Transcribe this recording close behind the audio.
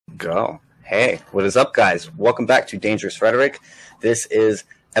Go. Hey, what is up, guys? Welcome back to Dangerous Rhetoric. This is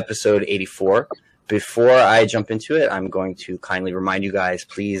episode 84. Before I jump into it, I'm going to kindly remind you guys,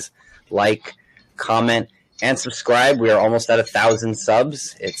 please like, comment, and subscribe. We are almost at 1,000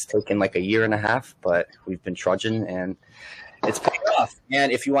 subs. It's taken like a year and a half, but we've been trudging and it's paid off.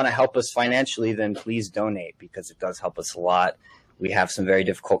 And if you want to help us financially, then please donate because it does help us a lot. We have some very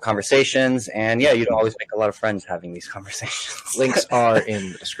difficult conversations, and yeah, you don't always make a lot of friends having these conversations. Links are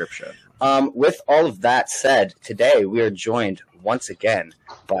in the description. With all of that said, today we are joined once again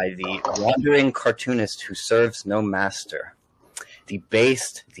by the wandering cartoonist who serves no master, the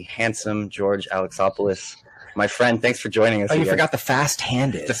based, the handsome George Alexopoulos. My friend, thanks for joining us. Oh, you forgot the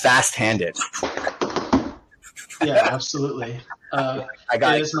fast-handed. The fast-handed. Yeah, absolutely.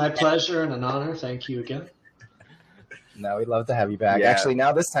 It is my pleasure and an honor. Thank you again. No, we'd love to have you back. Yeah. Actually,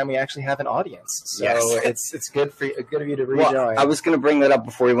 now this time we actually have an audience, so yes. it's good of you to rejoin. Well, I was going to bring that up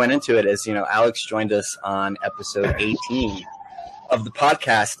before we went into it. As you know, Alex joined us on episode 18 of the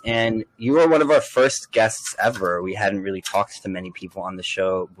podcast, and you were one of our first guests ever. We hadn't really talked to many people on the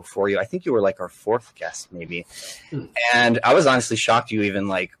show before you. I think you were like our fourth guest, maybe. And I was honestly shocked you even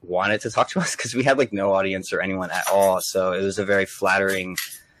like wanted to talk to us because we had like no audience or anyone at all. So it was a very flattering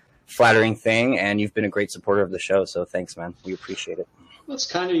thing, and you've been a great supporter of the show, so thanks, man. We appreciate it. Well, it's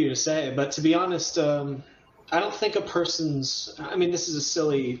kind of you to say, but to be honest, I don't think this is a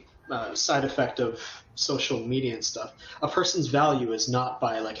silly side effect of social media and stuff. A person's value is not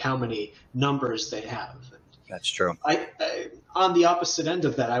by like how many numbers they have. That's true. I on the opposite end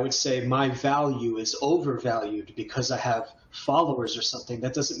of that, I would say my value is overvalued because I have followers or something.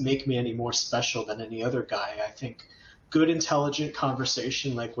 That doesn't make me any more special than any other guy. I think good, intelligent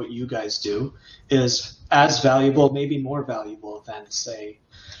conversation like what you guys do is as valuable, maybe more valuable than, say,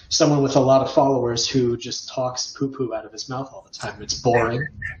 someone with a lot of followers who just talks poo-poo out of his mouth all the time. It's boring.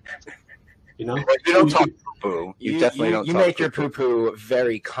 You know? You don't talk poo-poo. You definitely don't You talk make your poo-poo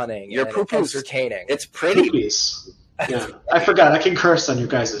very cunning. Your poo-poo's entertaining. It's pretty. Poopies. Yeah. I forgot. I can curse on your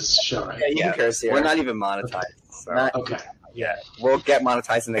guys' show, right? Yeah, you can curse here. We're not even monetized. Okay. Yeah, we'll get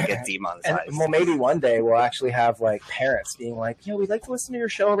monetized and then get demonetized. And, well, maybe one day we'll actually have like parents being like, we'd like to listen to your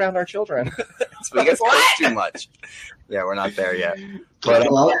show around our children. So we get cursed too much. Yeah, we're not there yet.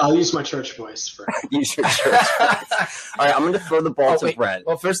 But well, I'll use my church voice for use your church voice. All right, I'm going to throw the ball to Brent.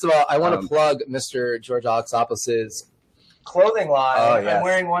 Well, first of all, I want to plug Mr. George Alexopoulos' clothing line. Oh, yes. I'm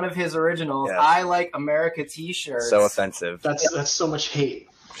wearing one of his originals. Yes. I Like America t-shirts. So offensive. That's so much hate.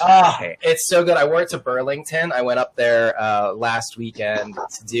 It's so good. I wore it to Burlington. I went up there last weekend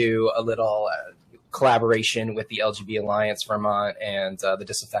to do a little collaboration with the LGBT Alliance Vermont and the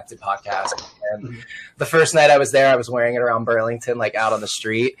Disaffected podcast. And the first night I was there, I was wearing it around Burlington, like out on the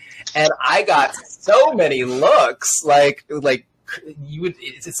street, and I got so many looks. Like you would.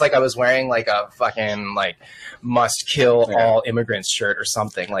 It's like I was wearing like a fucking like must kill all immigrants shirt or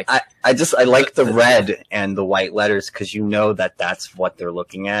something. Like I like the red and the white letters because you know that that's what they're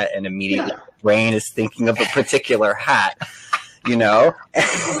looking at, and immediately the brain is thinking of a particular hat. You know,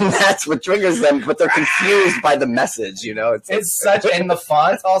 and that's what triggers them, but they're confused by the message. You know, it's such, and the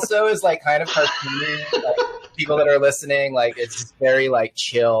font also is like kind of cartoony. Like, people that are listening, like it's just very like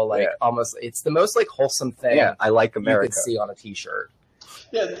chill, like almost. It's the most like wholesome thing. Yeah, I like America. You could see on a T-shirt.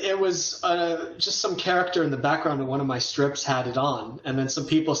 Yeah, it was just some character in the background of one of my strips had it on, and then some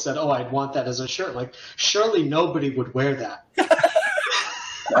people said, "Oh, I'd want that as a shirt." Like, surely nobody would wear that.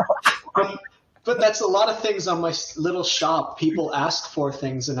 But that's a lot of things on my little shop. People ask for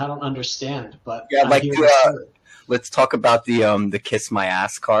things, and I don't understand. But yeah, like let's talk about the "Kiss My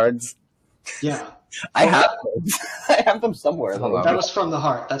Ass" cards. Yeah, I have those. I have them somewhere. That was from the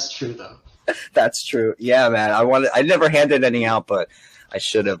heart. That's true, though. That's true. Yeah, man. I never handed any out, but I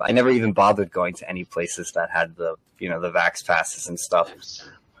should have. I never even bothered going to any places that had the the Vax passes and stuff.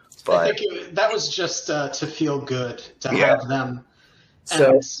 But I think that was just to feel good to have them.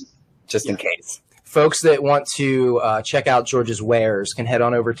 So. Just in case. Folks that want to check out George's wares can head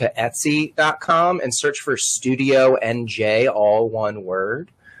on over to Etsy.com and search for Studio NJ, all one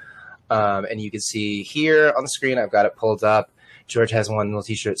word. And you can see here on the screen, I've got it pulled up. George has one little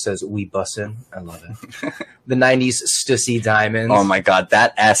T-shirt that says, "We bussin'." I love it. The 90s Stussy Diamonds. Oh, my God.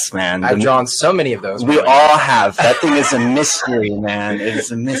 That S, man. I've drawn so many of those. We all have. That thing is a mystery, man. It is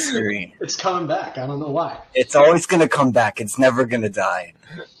a mystery. It's coming back. I don't know why. It's always going to come back. It's never going to die.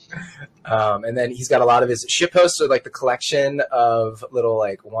 And then he's got a lot of his ship posts, so like the collection of little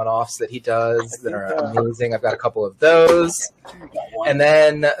like one-offs that he does that are amazing. I've got a couple of those. And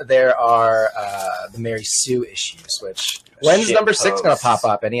then there are the Mary Sue issues, which when's number 6 going to pop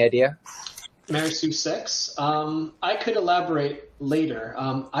up? Any idea? Mary Sue 6. I could elaborate later.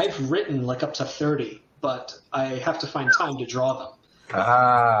 I've written like up to 30, but I have to find time to draw them.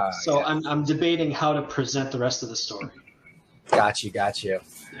 So yeah. I'm debating how to present the rest of the story. Got you.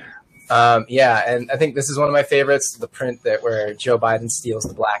 Yeah, and I think this is one of my favorites, the print where Joe Biden steals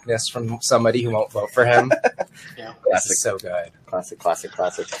the blackness from somebody who won't vote for him. Yeah. This is so good. Classic.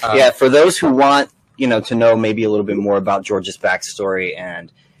 Yeah, for those who want, to know maybe a little bit more about George's backstory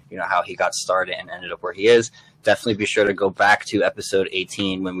and, how he got started and ended up where he is, definitely be sure to go back to episode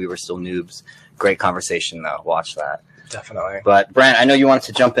 18 when we were still noobs. Great conversation, though. Watch that. Definitely. But, Brent, I know you wanted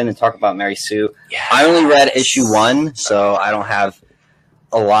to jump in and talk about Mary Sue. Yeah. I only read issue 1, so I don't have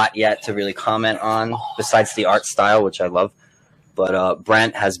a lot yet to really comment on besides the art style, which I love. But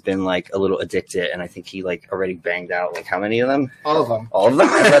Brent has been like a little addicted, and I think he like already banged out like how many of them? All of them. All of them?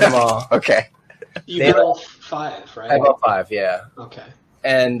 I read them all. Okay. You got all 5, right? I got 5, yeah. Okay.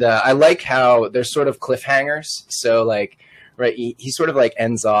 And I like how there's sort of cliffhangers. So like, right, he sort of like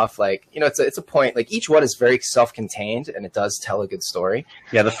ends off like, it's a point, like each one is very self-contained and it does tell a good story.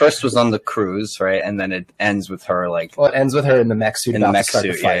 Yeah, the first was on the cruise, right? And then it ends with her like... Well, it ends with her in the mech suit. In the mech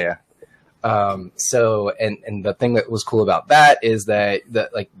suit, yeah. So, and the thing that was cool about that is that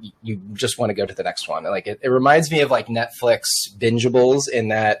like you just want to go to the next one. Like it reminds me of like Netflix bingeables in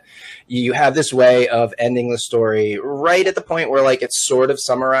that you have this way of ending the story right at the point where like it sort of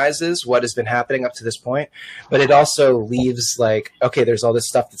summarizes what has been happening up to this point, but it also leaves like, okay, there's all this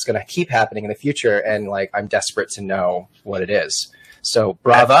stuff that's going to keep happening in the future. And like, I'm desperate to know what it is. So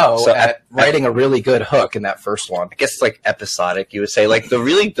bravo at writing a really good hook in that first one. I guess it's like episodic, you would say. Like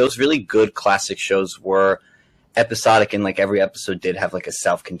those really good classic shows were episodic, and like every episode did have like a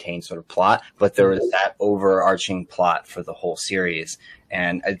self-contained sort of plot, but there was that overarching plot for the whole series.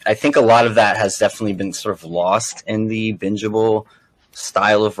 And I think a lot of that has definitely been sort of lost in the bingeable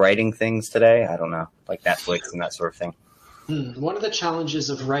style of writing things today. I don't know, like Netflix and that sort of thing. One of the challenges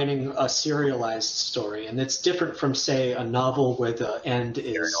of writing a serialized story, and it's different from, say, a novel where the end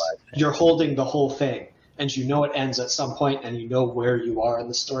is you're holding the whole thing, and you know it ends at some point, and you know where you are in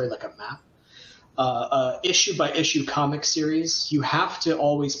the story, like a map. Issue-by-issue comic series, you have to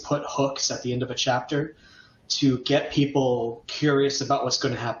always put hooks at the end of a chapter to get people curious about what's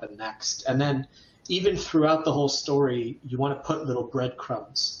going to happen next. And then even throughout the whole story, you want to put little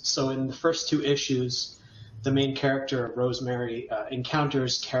breadcrumbs. So in the first 2 issues, the main character, Rosemary,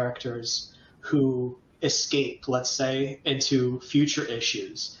 encounters characters who escape, let's say, into future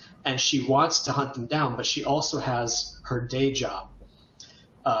issues. And she wants to hunt them down, but she also has her day job.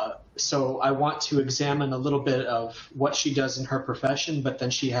 So I want to examine a little bit of what she does in her profession, but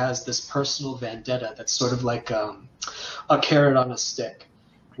then she has this personal vendetta that's sort of like a carrot on a stick,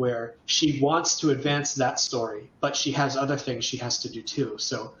 where she wants to advance that story, but she has other things she has to do too.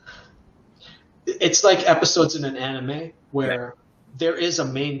 So it's like episodes in an anime where there is a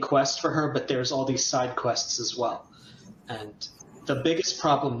main quest for her, but there's all these side quests as well. And the biggest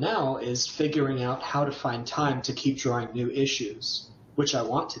problem now is figuring out how to find time to keep drawing new issues, which I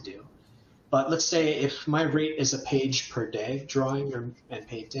want to do. But let's say if my rate is a page per day drawing and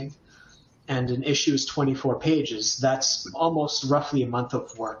painting, and an issue is 24 pages, that's almost roughly a month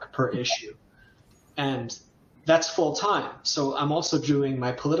of work per issue. And that's full time. So I'm also doing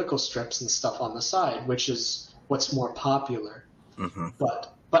my political strips and stuff on the side, which is what's more popular. Mm-hmm.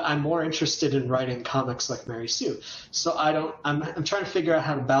 But I'm more interested in writing comics like Mary Sue. So I'm trying to figure out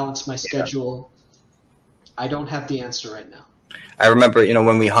how to balance my schedule. I don't have the answer right now. I remember,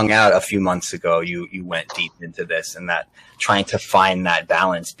 when we hung out a few months ago, you went deep into this and that trying to find that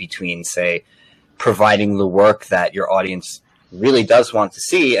balance between, say, providing the work that your audience really does want to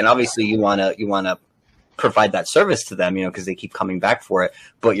see, and obviously you want to provide that service to them, because they keep coming back for it.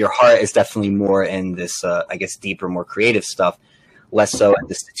 But your heart is definitely more in this, I guess, deeper, more creative stuff, less so in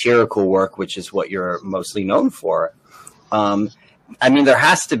the satirical work, which is what you're mostly known for. There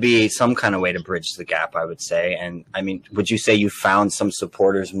has to be some kind of way to bridge the gap, I would say. And would you say you found some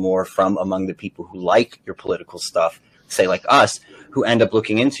supporters more from among the people who like your political stuff, say like us, who end up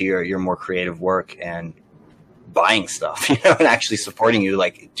looking into your more creative work and buying stuff, and actually supporting you?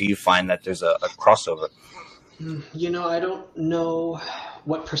 Like, do you find that there's a crossover? I don't know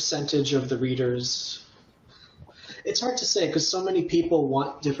what percentage of the readers. It's hard to say because so many people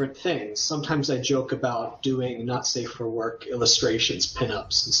want different things. Sometimes I joke about doing not safe for work illustrations,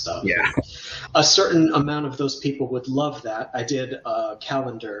 pinups and stuff. Yeah. A certain amount of those people would love that. I did a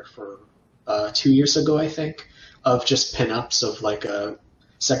calendar for 2 years ago, I think, of just pinups of like a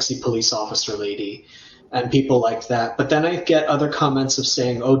sexy police officer lady and people like that. But then I get other comments of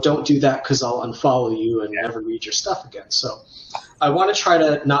saying, "Oh, don't do that because I'll unfollow you and never read your stuff again." So I want to try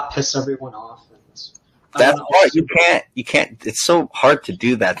to not piss everyone off. That's hard. You can't. It's so hard to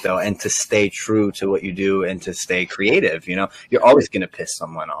do that though, and to stay true to what you do and to stay creative. You know, you're always going to piss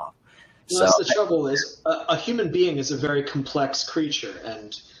someone off. So that's the trouble is a human being is a very complex creature,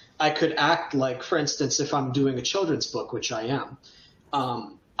 and I could act like, for instance, if I'm doing a children's book, which I am,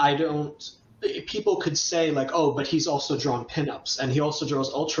 I don't. People could say like, "Oh, but he's also drawn pinups, and he also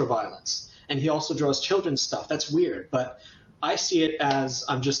draws ultraviolence, and he also draws children's stuff." That's weird, but I see it as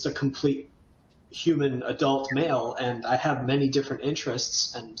I'm just a complete human adult male, and I have many different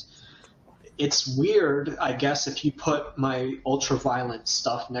interests, and it's weird, I guess, if you put my ultra-violent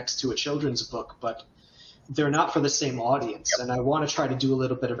stuff next to a children's book, but they're not for the same audience, and I want to try to do a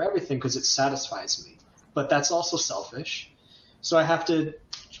little bit of everything because it satisfies me, but that's also selfish, so I have to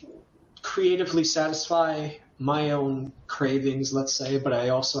creatively satisfy my own cravings, let's say, but I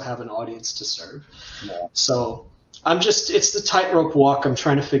also have an audience to serve. So it's the tightrope walk. I'm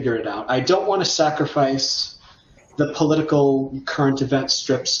trying to figure it out. I don't want to sacrifice the political current event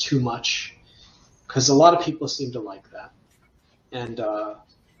strips too much because a lot of people seem to like that. And,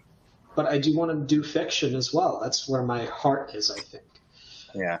 but I do want to do fiction as well. That's where my heart is, I think.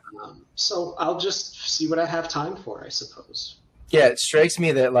 Yeah. So I'll just see what I have time for, I suppose. Yeah, it strikes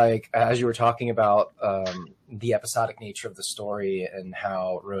me that, like, as you were talking about the episodic nature of the story and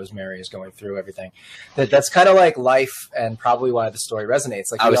how Rosemary is going through everything, that's kind of like life and probably why the story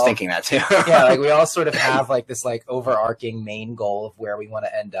resonates. Like, I was thinking that too. Yeah, like we all sort of have like this like overarching main goal of where we want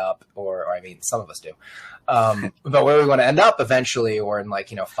to end up, or I mean, some of us do, but where we want to end up eventually, or in like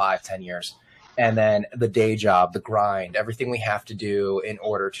 5-10 years. And then the day job, the grind, everything we have to do in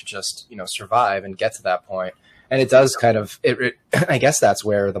order to just survive and get to that point. And it does kind of, I guess that's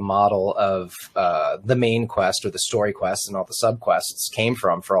where the model of the main quest or the story quests and all the subquests came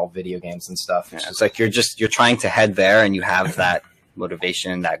from for all video games and stuff. Yeah, it's like you're trying to head there and you have that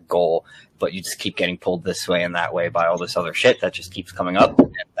motivation, that goal, but you just keep getting pulled this way and that way by all this other shit that just keeps coming up.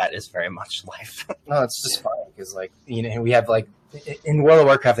 And that is very much life. No, it's just funny because like, we have like, in World of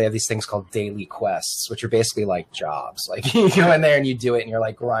Warcraft, they have these things called daily quests, which are basically like jobs. Like you go in there and you do it and you're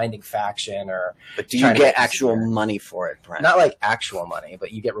like grinding faction or. But do you get actual money for it, Brent? Not like actual money,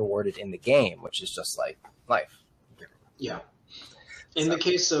 but you get rewarded in the game, which is just like life. Yeah. In the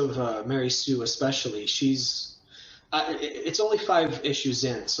case of Mary Sue especially, she's it's only 5 issues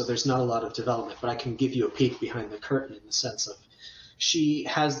in, so there's not a lot of development, but I can give you a peek behind the curtain in the sense of she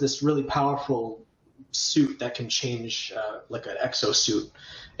has this really powerful suit that can change like an exosuit.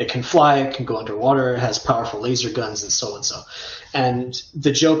 It can fly, it can go underwater, it has powerful laser guns and so and so. And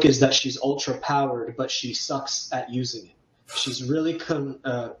the joke is that she's ultra powered, but she sucks at using it. She's really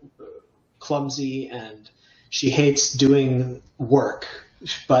clumsy and she hates doing work,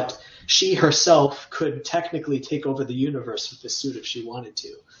 but she herself could technically take over the universe with this suit if she wanted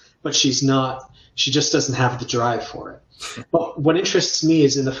to, but she's not. She just doesn't have the drive for it. But what interests me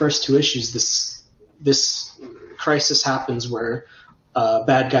is in the first 2 issues, this crisis happens where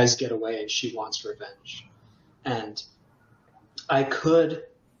bad guys get away and she wants revenge. And I could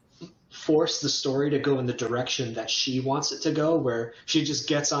force the story to go in the direction that she wants it to go, where she just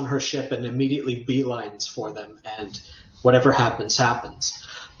gets on her ship and immediately beelines for them and whatever happens, happens.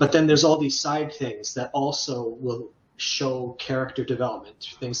 But then there's all these side things that also will show character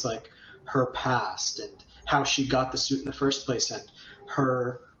development, things like her past and how she got the suit in the first place and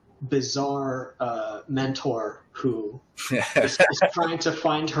her bizarre mentor who is trying to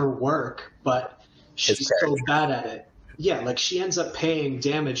find her work, but she's so bad at it. Yeah, like she ends up paying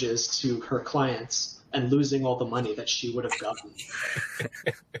damages to her clients and losing all the money that she would have gotten.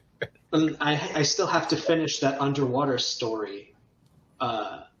 And I still have to finish that underwater story,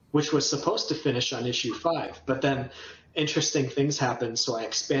 which was supposed to finish on issue 5, but then interesting things happen, so I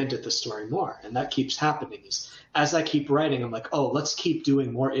expanded the story more, and that keeps happening. As I keep writing, I'm like, oh, let's keep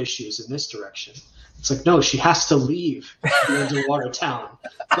doing more issues in this direction. It's like, no, she has to leave the underwater town.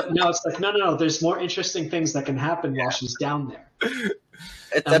 But no, it's like, no, there's more interesting things that can happen while she's down there.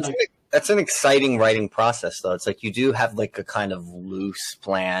 That's an exciting writing process, though. It's like you do have like a kind of loose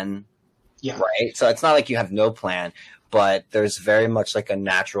plan, right? So it's not like you have no plan, but there's very much like a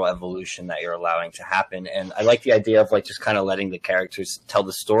natural evolution that you're allowing to happen. And I like the idea of like just kind of letting the characters tell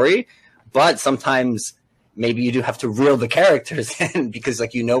the story, but sometimes maybe you do have to reel the characters in because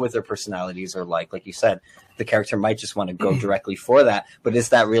like what their personalities are like you said, the character might just want to go directly for that, but is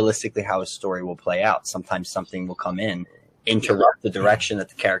that realistically how a story will play out? Sometimes something will come in, interrupt the direction that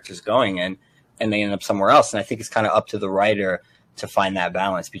the character's going in, and they end up somewhere else. And I think it's kind of up to the writer to find that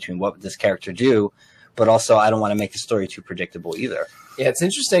balance between what would this character do, but also I don't want to make the story too predictable either. Yeah, it's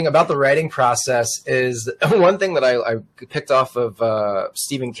interesting about the writing process is one thing that I picked off of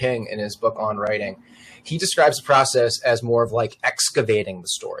Stephen King in his book on writing. He describes the process as more of like excavating the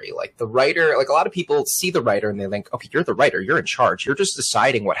story. Like the writer, like a lot of people see the writer and they think, okay, you're the writer, you're in charge. You're just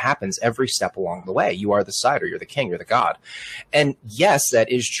deciding what happens every step along the way. You are the decider, you're the king, you're the god. And yes,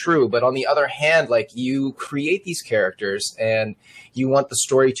 that is true. But on the other hand, like you create these characters and you want the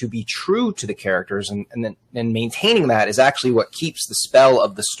story to be true to the characters, and then maintaining that is actually what keeps the spell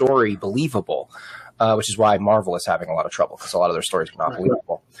of the story believable, which is why Marvel is having a lot of trouble because a lot of their stories are not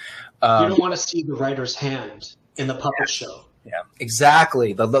believable. You don't want to see the writer's hand in the puppet show. Yeah,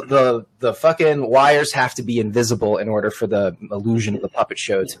 exactly. The fucking wires have to be invisible in order for the illusion of the puppet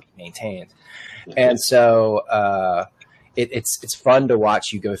show to be maintained. And so it's fun to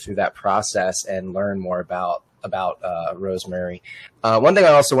watch you go through that process and learn more about Rosemary. One thing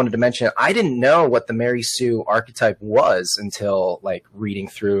I also wanted to mention, I didn't know what the Mary Sue archetype was until like reading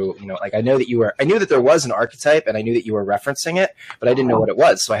through, like I knew that there was an archetype and I knew that you were referencing it, but I didn't know what it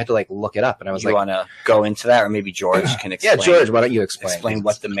was. So I had to like look it up, and I was you want to go into that, or maybe George can explain? Yeah, George, why don't you explain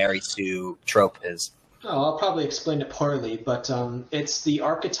what the Mary Sue trope is? Oh, I'll probably explain it poorly, but it's the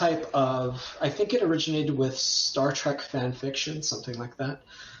archetype of, I think it originated with Star Trek fan fiction, something like that,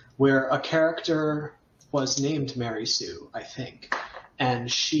 where a character was named Mary Sue, I think.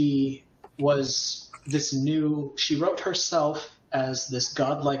 And she was she wrote herself as this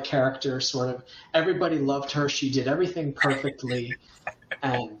godlike character, sort of. Everybody loved her. She did everything perfectly.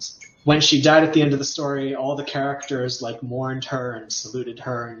 And when she died at the end of the story, all the characters like mourned her and saluted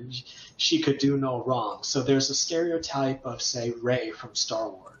her, and she could do no wrong. So there's a stereotype of, say, Rey from Star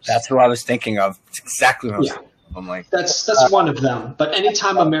Wars. That's who I was thinking of. It's exactly what I was thinking. I'm like, that's one of them. But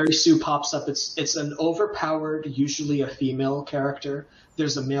anytime a Mary Sue pops up, it's an overpowered, usually a female character.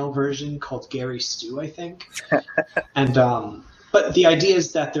 There's a male version called Gary Stu, I think. And but the idea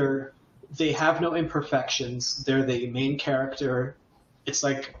is that they have no imperfections. They're the main character. It's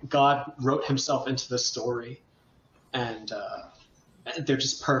like God wrote himself into the story, and they're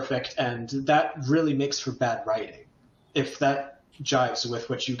just perfect. And that really makes for bad writing, if that jives with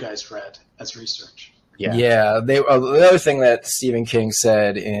what you guys read as research. Yeah. The other thing that Stephen King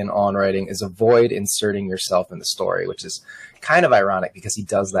said in On Writing is avoid inserting yourself in the story, which is kind of ironic because he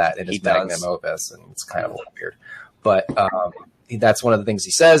does that in his magnum opus, and it's kind of weird. But that's one of the things he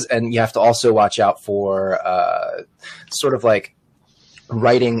says, and you have to also watch out for sort of like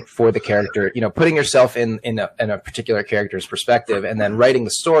writing for the character, putting yourself in a particular character's perspective, and then writing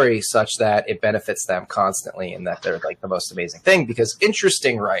the story such that it benefits them constantly and that they're like the most amazing thing. Because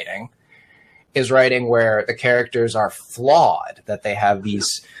interesting writing is writing where the characters are flawed, that they have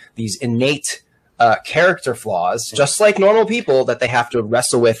these innate character flaws, just like normal people, that they have to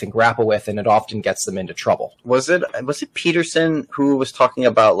wrestle with and grapple with, and it often gets them into trouble. Was it Peterson who was talking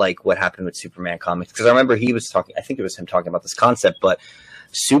about like what happened with Superman comics? Because I remember he was talking, I think it was him talking about this concept, but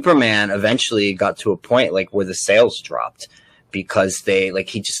Superman eventually got to a point like where the sales dropped because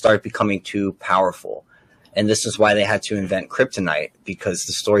he just started becoming too powerful. And this is why they had to invent kryptonite, because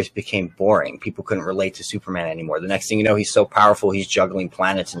the stories became boring. People couldn't relate to Superman anymore. The next thing you know, he's so powerful, he's juggling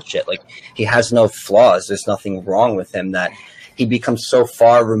planets and shit. Like, he has no flaws. There's nothing wrong with him, that he becomes so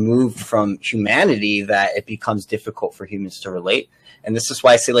far removed from humanity that it becomes difficult for humans to relate. And this is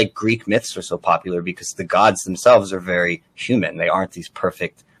why I say, like, Greek myths are so popular, because the gods themselves are very human. They aren't these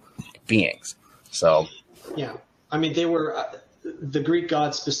perfect beings. So, yeah. I mean, they were... the Greek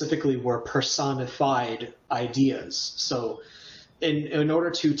gods specifically were personified ideas. So in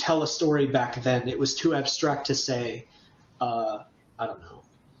order to tell a story back then, it was too abstract to say, I don't know,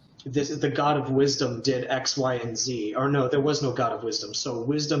 the god of wisdom did X, Y, and Z. Or no, there was no god of wisdom. So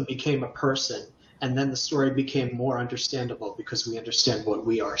wisdom became a person, and then the story became more understandable because we understand what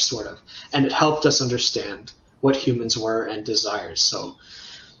we are, sort of. And it helped us understand what humans were and desires. So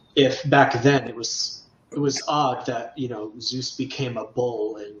if back then it was odd that, Zeus became a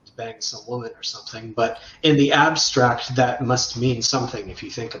bull and banged some woman or something, but in the abstract, that must mean something if you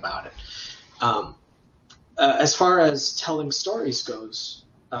think about it. As far as telling stories goes,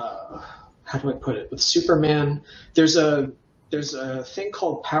 how do I put it? With Superman, there's a thing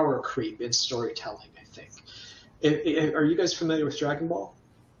called power creep in storytelling, I think. Are you guys familiar with Dragon Ball?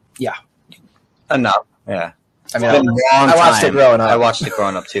 Yeah. Enough. Yeah. I mean, I watched it growing up. I watched it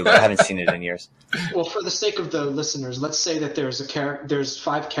growing up too, but I haven't seen it in years. Well, for the sake of the listeners, let's say that there's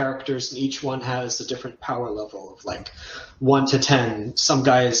 5 characters, and each one has a different power level of like 1 to 10. Some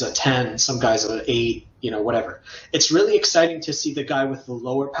guy is a 10, some guy's an 8, whatever. It's really exciting to see the guy with the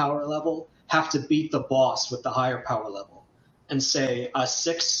lower power level have to beat the boss with the higher power level, and say a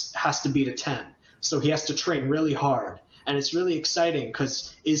 6 has to beat a 10. So he has to train really hard. And it's really exciting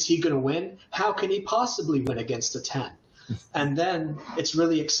because is he going to win? How can he possibly win against a 10? And then it's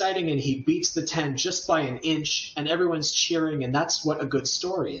really exciting and he beats the 10 just by an inch and everyone's cheering, and that's what a good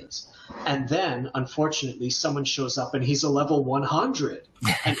story is. And then, unfortunately, someone shows up and he's a level 100.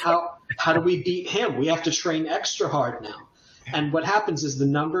 And how do we beat him? We have to train extra hard now. And what happens is the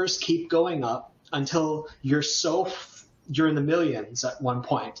numbers keep going up until you're in the millions at one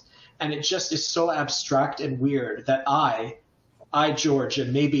point. And it just is so abstract and weird that I, George,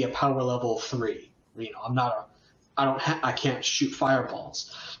 am maybe a power level 3. You know, I can't shoot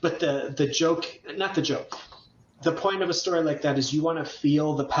fireballs. But the point of a story like that is you want to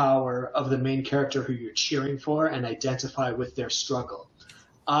feel the power of the main character who you're cheering for and identify with their struggle.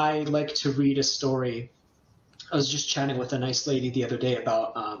 I like to read a story. I was just chatting with a nice lady the other day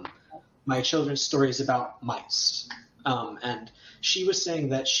about my children's stories about mice. And she was saying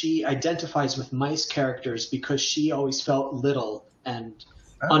that she identifies with mice characters because she always felt little and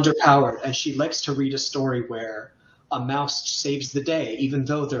underpowered. And she likes to read a story where a mouse saves the day, even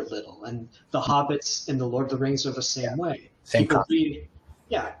though they're little. And the hobbits in The Lord of the Rings are the same way. Same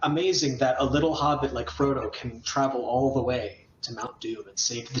amazing that a little hobbit like Frodo can travel all the way to Mount Doom and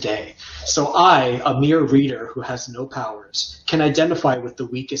save the day. So I, a mere reader who has no powers, can identify with the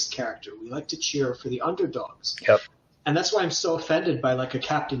weakest character. We like to cheer for the underdogs. Yep. And that's why I'm so offended by like a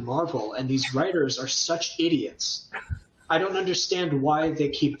Captain Marvel. And these writers are such idiots. I don't understand why they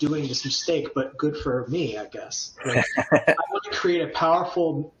keep doing this mistake, but good for me, I guess. Like, I want to create a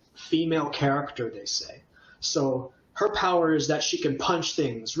powerful female character, they say. So her power is that she can punch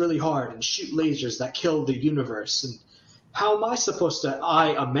things really hard and shoot lasers that kill the universe. And how am I supposed to,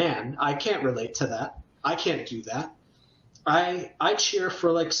 a man, I can't relate to that. I can't do that. I cheer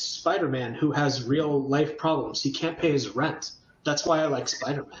for like Spider-Man, who has real life problems. He can't pay his rent. That's why I like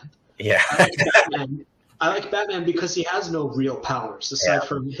Spider-Man. Yeah. I like Batman because he has no real powers aside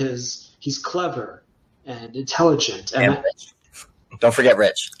from he's clever and intelligent. And rich. Don't forget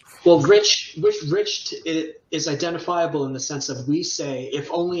Rich. Well, Rich is identifiable in the sense of we say, if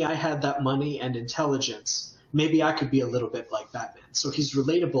only I had that money and intelligence, maybe I could be a little bit like Batman. So he's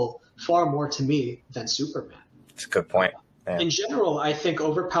relatable far more to me than Superman. That's a good point. Yeah. In general, I think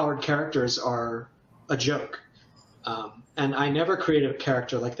overpowered characters are a joke. And I never create a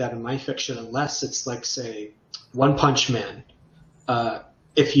character like that in my fiction unless it's like, say, One Punch Man.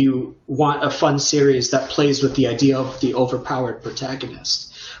 If you want a fun series that plays with the idea of the overpowered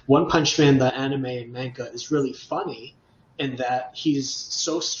protagonist. One Punch Man, the anime and manga, is really funny in that he's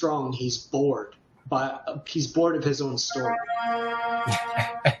so strong he's bored. But he's bored of his own story.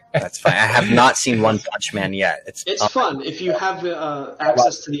 That's fine. I have not seen One Punch Man yet. It's fun. If you have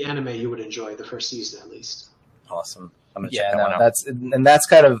access to the anime, you would enjoy the first season at least. Awesome. I'm gonna check that one out. That's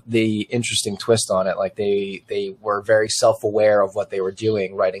kind of the interesting twist on it. Like they were very self-aware of what they were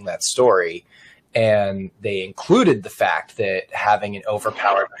doing, writing that story, and they included the fact that having an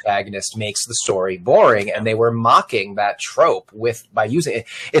overpowered protagonist makes the story boring, and they were mocking that trope by using it.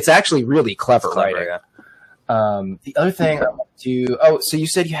 It's actually really clever writing. Yeah. The other thing I want to so you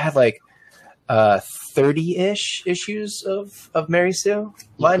said you had like 30-ish issues of Mary Sue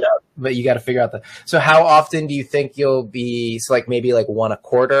lined up, but you got to figure out so how often do you think you'll be, so like maybe like one a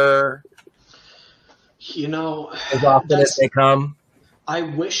quarter? You know, as often as they come. I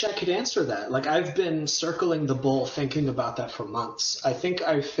wish I could answer that. Like, I've been circling the bull thinking about that for months. I think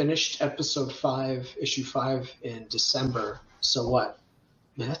I finished episode 5, issue 5 in December. So what?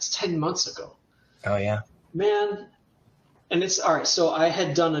 Man, that's 10 months ago. Oh yeah. Man. And it's all right. So I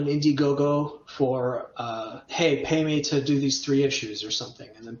had done an Indiegogo for, hey, pay me to do these 3 issues or something.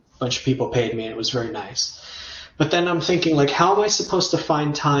 And then a bunch of people paid me and it was very nice. But then I'm thinking, like, how am I supposed to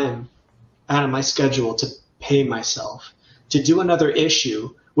find time out of my schedule to pay myself to do another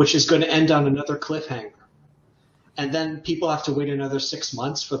issue, which is going to end on another cliffhanger? And then people have to wait another 6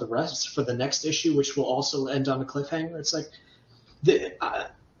 months for the next issue, which will also end on a cliffhanger. It's like,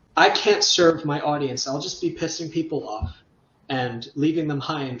 I can't serve my audience. I'll just be pissing people off and leaving them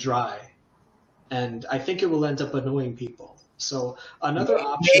high and dry. And I think it will end up annoying people. So another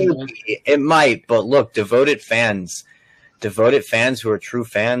option. It might, but look, devoted fans who are true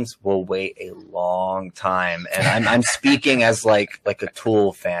fans will wait a long time. And I'm speaking as like a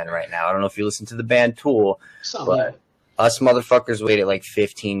Tool fan right now. I don't know if you listen to the band Tool, but us motherfuckers waited like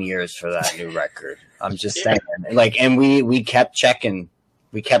 15 years for that new record. I'm just saying. Like, and we kept checking.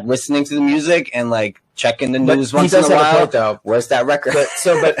 We kept listening to the music and like checking the news once in a while. Though. Where's that record?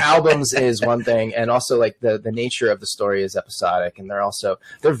 But albums is one thing, and also like the nature of the story is episodic, and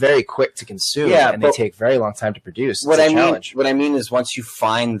they're very quick to consume, and they take very long time to produce. What I mean is once you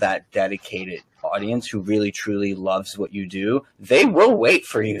find that dedicated audience who really truly loves what you do, they will wait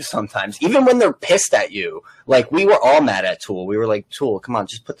for you sometimes, even when they're pissed at you. Like, we were all mad at Tool. We were like, Tool, come on,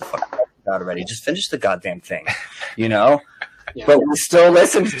 just put the fuck out already. Just finish the goddamn thing, you know? Yeah. But we still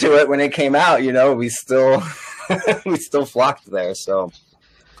listened to it when it came out, you know? We still we still flocked there, so.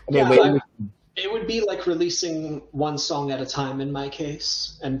 It would be like releasing one song at a time in my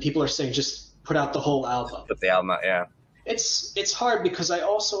case, and people are saying just put out the whole album. Put the album out, yeah. It's hard because I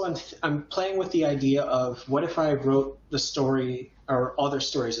also I'm playing with the idea of what if I wrote the story or other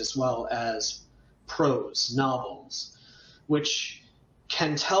stories as well as prose novels, which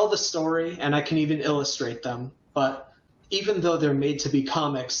can tell the story and I can even illustrate them. But even though they're made to be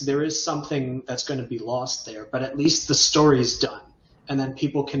comics, there is something that's going to be lost there. But at least the story's done, and then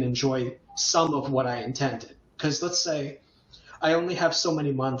people can enjoy some of what I intended. Because let's say I only have so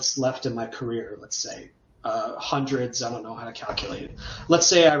many months left in my career, let's say. Hundreds, I don't know how to calculate it. Let's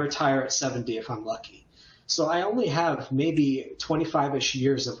say I retire at 70 if I'm lucky. So I only have maybe 25-ish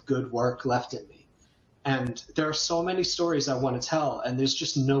years of good work left in me. And there are so many stories I want to tell, and there's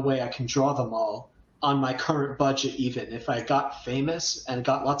just no way I can draw them all on my current budget even. If I got famous and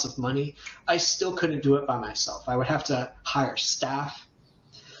got lots of money, I still couldn't do it by myself. I would have to hire staff.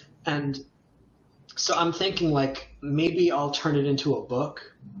 And so I'm thinking like maybe I'll turn it into a book.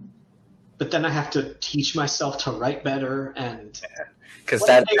 But then I have to teach myself to write better, and because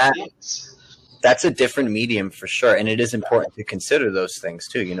that's a different medium for sure, and it is important to consider those things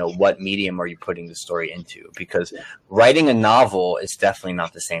too. You know, what medium are you putting the story into? Because writing a novel is definitely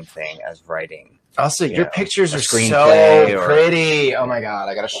not the same thing as writing. Also, your pictures are so pretty. Oh my god,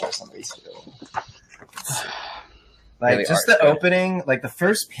 I gotta show some of these too. Like just the opening, like the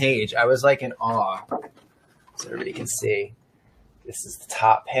first page, I was like in awe. So everybody can see. This is the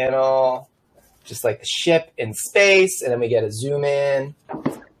top panel. Just like the ship in space, and then we get a zoom in.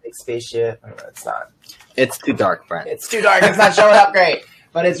 Big spaceship. Oh, no, it's not. It's too dark, Brent. It's too dark. It's not showing up great,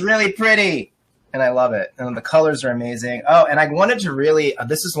 but it's really pretty, and I love it. And the colors are amazing. Oh, and I wanted to really.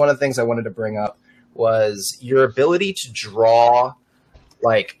 This is one of the things I wanted to bring up was your ability to draw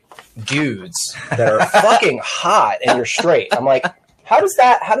like dudes that are fucking hot, and you're straight. I'm like, how does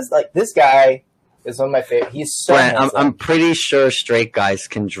like this guy? Is one of my favorite. He's so Brent, I'm pretty sure straight guys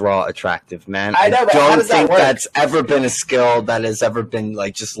can draw attractive, man. I know, but don't how does think that work? That's ever been a skill that has ever been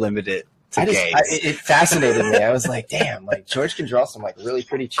like just limited to gays. It fascinated me. I was like, damn, like George can draw some like really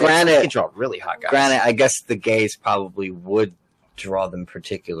pretty chicks. Granted, he can draw really hot guys. Granted, I guess the gays probably would draw them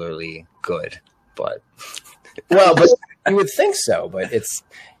particularly good, but well, but you would think so. But it's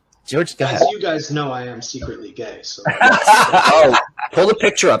George. Go ahead. As you guys know, I am secretly gay. So. Oh, pull the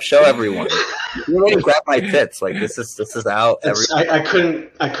picture up. Show everyone. You don't even grab my tits. Like this is out. I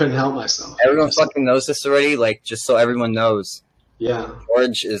couldn't help myself. Everyone fucking knows this already. Like just so everyone knows. Yeah.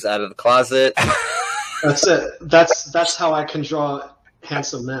 George is out of the closet. That's it. That's how I can draw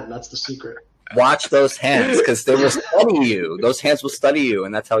handsome men. That's the secret. Watch those hands because they will study you. Those hands will study you,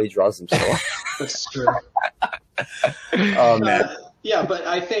 and that's how he draws himself. That's true. Oh man. Yeah, but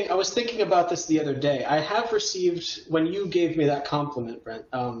I was thinking about this the other day. I have received, when you gave me that compliment, Brent,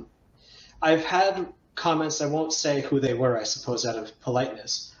 I've had comments, I won't say who they were, I suppose, out of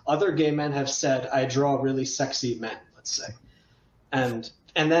politeness. Other gay men have said, I draw really sexy men, let's say. And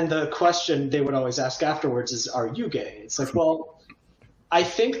then the question they would always ask afterwards is, are you gay? It's like, well, I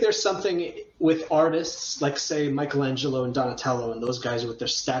think there's something with artists, like, say, Michelangelo and Donatello and those guys with their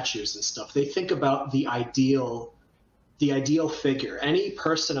statues and stuff. They think about the ideal figure. Any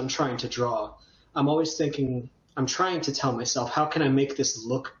person I'm trying to draw, I'm always thinking, I'm trying to tell myself, how can I make this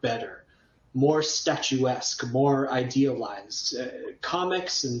look better, more statuesque, more idealized?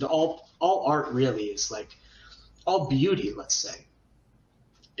 Comics and all art really is like, all beauty, let's say,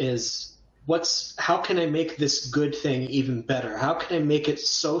 is how can I make this good thing even better? How can I make it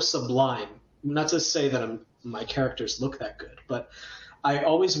so sublime? Not to say that my characters look that good, but I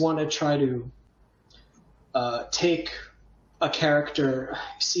always want to try to take a character.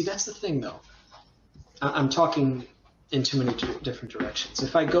 See, that's the thing, though. I'm talking in too many different directions.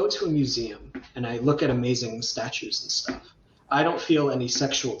 If I go to a museum and I look at amazing statues and stuff, I don't feel any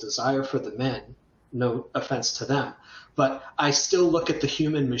sexual desire for the men. No offense to them. But I still look at the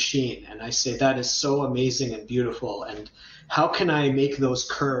human machine and I say, that is so amazing and beautiful. And how can I make those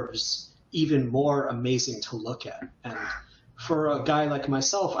curves even more amazing to look at? And for a guy like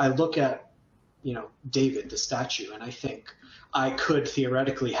myself, I look at, David, the statue, and I think I could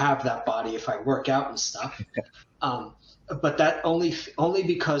theoretically have that body if I work out and stuff. But that only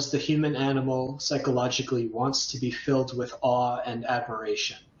because the human animal psychologically wants to be filled with awe and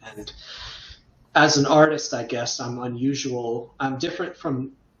admiration. And as an artist, I guess I'm unusual. I'm different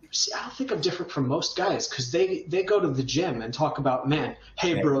from See, I don't think I'm different from most guys because they go to the gym and talk about, man,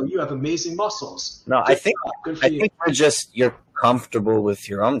 hey, bro, you have amazing muscles. No, Good for you. think you're comfortable with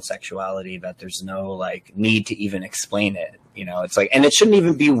your own sexuality, that there's no like need to even explain it. You know, it's like, and it shouldn't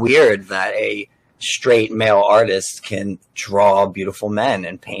even be weird that a straight male artist can draw beautiful men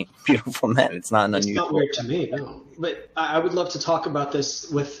and paint beautiful men. It's not unusual. It's not weird to me, no. But I would love to talk about this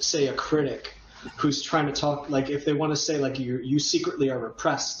with, say, a critic who's trying to talk, like, if they want to say, like, you secretly are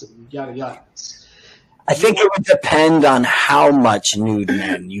repressed and yada yada. I think it would depend on how much nude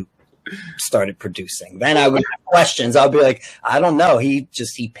men you started producing. Then I would have questions. I'll be like, I don't know. He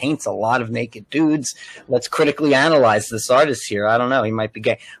paints a lot of naked dudes. Let's critically analyze this artist here. I don't know. He might be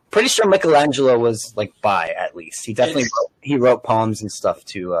gay. Pretty sure Michelangelo was like bi, at least. He definitely wrote poems and stuff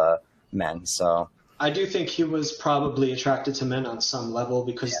to men. So I do think he was probably attracted to men on some level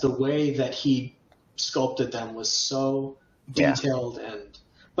because the way that he sculpted them was so detailed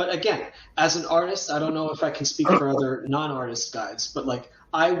but again, as an artist, I don't know if I can speak for other non-artist guys, but like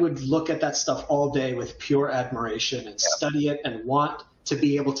I would look at that stuff all day with pure admiration and study it and want to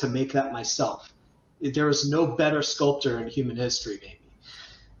be able to make that myself. There is no better sculptor in human history, maybe.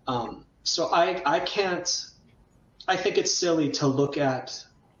 So I think it's silly to look at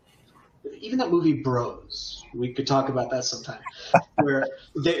even that movie Bros. We could talk about that sometime, where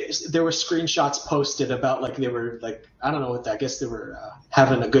there were screenshots posted about like they were like, I don't know what, I guess they were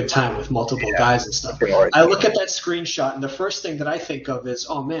having a good time with multiple guys and stuff. I look at that screenshot and the first thing that I think of is,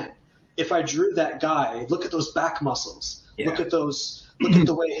 oh man, if I drew that guy, look at those back muscles, look at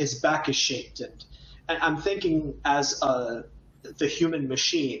the way his back is shaped, and I'm thinking as the human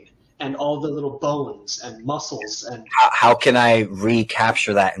machine. And all the little bones and muscles and how can I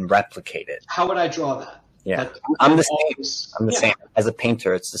recapture that and replicate it? How would I draw that? Yeah, I'm the same as a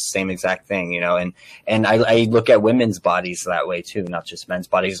painter. It's the same exact thing, you know. And I look at women's bodies that way too, not just men's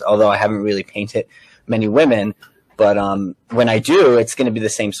bodies. Although I haven't really painted many women, but when I do, it's going to be the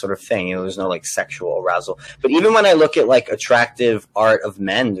same sort of thing. You know, there's no like sexual arousal. But even when I look at like attractive art of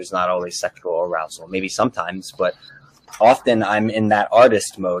men, there's not always sexual arousal. Maybe sometimes, but often I'm in that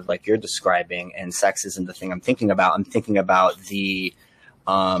artist mode like you're describing, and sex isn't the thing I'm thinking about. I'm thinking about the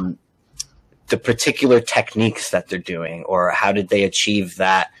particular techniques that they're doing, or how did they achieve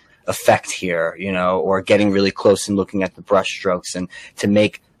that effect here, you know, or getting really close and looking at the brush strokes and to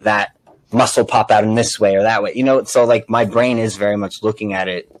make that muscle pop out in this way or that way, you know. So like my brain is very much looking at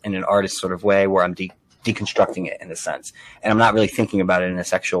it in an artist sort of way where I'm deconstructing it in a sense, and I'm not really thinking about it in a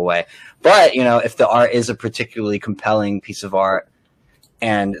sexual way. But you know, if the art is a particularly compelling piece of art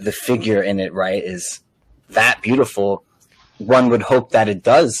and the figure in it, right, is that beautiful, one would hope that it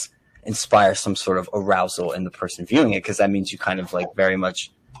does inspire some sort of arousal in the person viewing it, because that means you kind of like very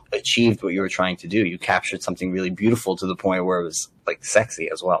much achieved what you were trying to do. You captured something really beautiful to the point where it was like sexy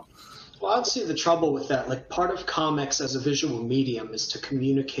as well. Well, I'd see the trouble with that. Like part of comics as a visual medium is to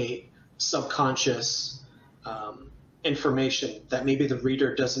communicate subconscious information that maybe the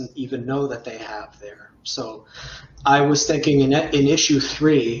reader doesn't even know that they have there. So I was thinking in issue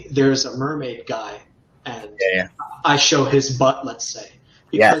 3, there's a mermaid guy, and I show his butt, let's say.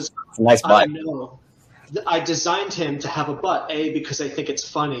 Because it's a nice butt. I designed him to have a butt, A, because I think it's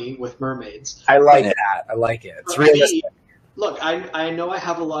funny with mermaids. I like that. I like it. It's realistic. Look, I know I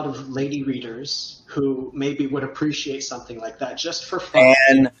have a lot of lady readers who maybe would appreciate something like that just for fun.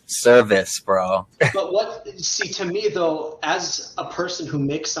 Fan service, bro. But to me though, as a person who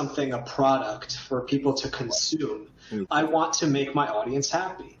makes something a product for people to consume, I want to make my audience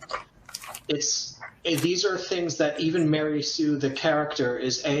happy. These are things that even Mary Sue, the character,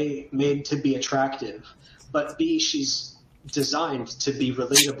 is A, made to be attractive, but B, she's designed to be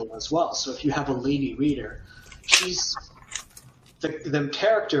relatable as well. So if you have a lady reader, the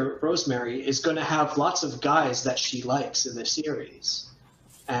character, Rosemary, is going to have lots of guys that she likes in the series.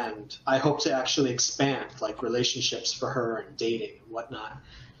 And I hope to actually expand like relationships for her and dating and whatnot.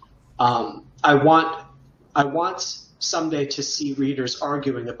 I want someday to see readers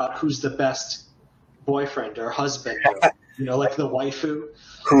arguing about who's the best boyfriend or husband, or, you know, like the waifu.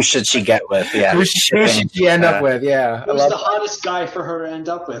 Who should she get with? Yeah. Who should she end up with? Yeah. Who's the hottest guy for her to end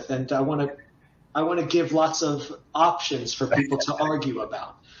up with? And I want to give lots of options for people to argue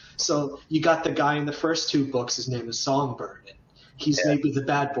about. So you got the guy in the first 2 books. His name is Songbird. And he's maybe the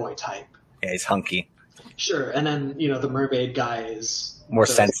bad boy type. Yeah, he's hunky. Sure. And then, you know, the mermaid guy is more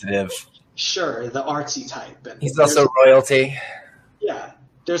sensitive. Sure, the artsy type. And he's also royalty. Yeah.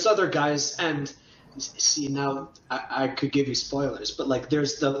 There's other guys, and see, now I could give you spoilers, but like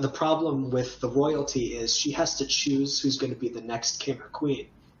there's the problem with the royalty is she has to choose who's going to be the next king or queen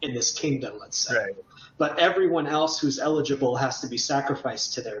in this kingdom, let's say. Right. but everyone else who's eligible has to be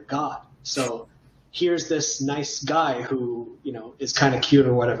sacrificed to their god. So here's this nice guy who, is kind of cute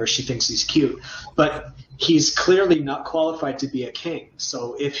or whatever. She thinks he's cute, but he's clearly not qualified to be a king.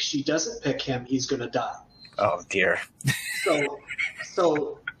 So if she doesn't pick him, he's going to die. Oh dear.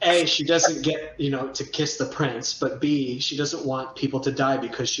 So A, she doesn't get, to kiss the prince, but B, she doesn't want people to die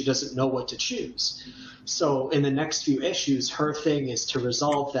because she doesn't know what to choose. So in the next few issues, her thing is to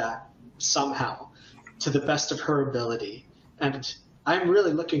resolve that somehow to the best of her ability. And I'm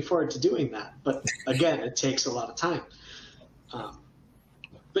really looking forward to doing that. But again, it takes a lot of time.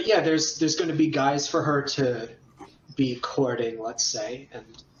 But yeah, there's going to be guys for her to be courting, let's say. And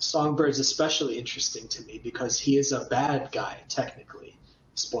Songbird's especially interesting to me because he is a bad guy, technically.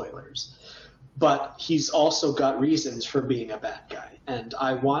 Spoilers. But he's also got reasons for being a bad guy. And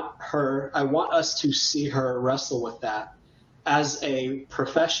I want us to see her wrestle with that. As a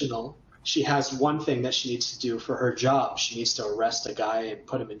professional, she has one thing that she needs to do for her job. She needs to arrest a guy and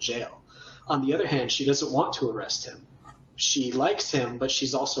put him in jail. On the other hand, she doesn't want to arrest him. She likes him, but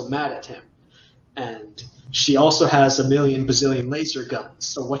she's also mad at him. And she also has a million bazillion laser guns.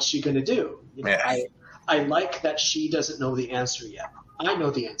 So what's she going to do? I like that she doesn't know the answer yet. I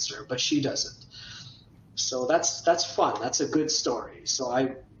know the answer, but she doesn't. So that's fun. That's a good story.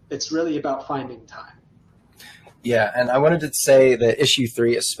 So it's really about finding time. Yeah, and I wanted to say that issue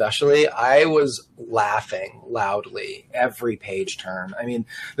 3 especially, I was laughing loudly every page turn. I mean,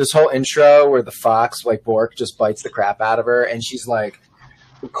 this whole intro where the fox, like Bork, just bites the crap out of her, and she's like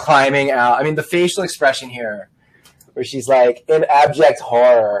climbing out. I mean, the facial expression here, where she's like in abject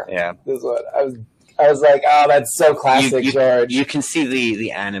horror. Yeah, this is what I was like, oh, that's so classic, George. You can see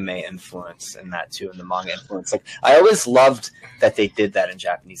the anime influence in that too, and the manga influence. Like, I always loved that they did that in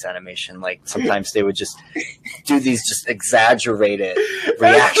Japanese animation. Like, sometimes they would just do these just exaggerated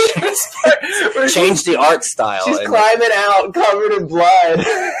reactions, change the art style. She's climbing out covered in blood.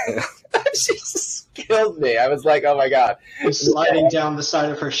 She just killed me. I was like, oh my god. Sliding down the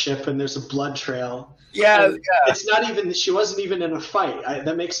side of her ship, and there's a blood trail. Yeah. It's not even. She wasn't even in a fight.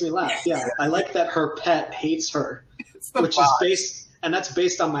 That makes me laugh. Yeah, I like that her pet hates her, which is based, and that's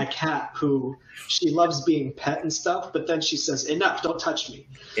based on my cat, who she loves being pet and stuff. But then she says, "Enough! Don't touch me."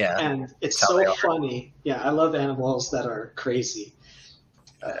 Yeah, and it's so funny. Yeah, I love animals that are crazy.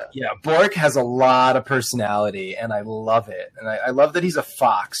 Yeah, Bork has a lot of personality, and I love it. And I love that he's a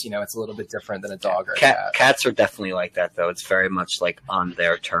fox. It's a little bit different than a dog or a cat. Cats are definitely like that, though. It's very much like on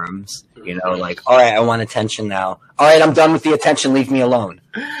their terms. Like, all right, I want attention now. All right, I'm done with the attention. Leave me alone.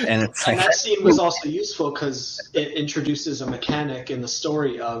 And it's like, and that scene was also useful because it introduces a mechanic in the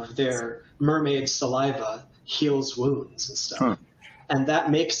story of their mermaid saliva heals wounds and stuff. And that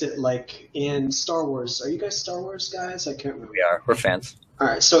makes it like in Star Wars. Are you guys Star Wars guys? I can't remember. We are. We're fans. All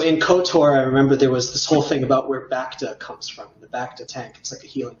right, so in KOTOR, I remember there was this whole thing about where Bacta comes from, the Bacta tank. It's like a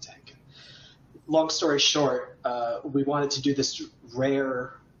healing tank. Long story short, we wanted to do this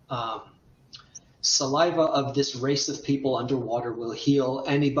rare saliva of this race of people underwater will heal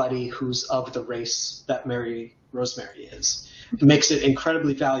anybody who's of the race that Mary Rosemary is. It makes it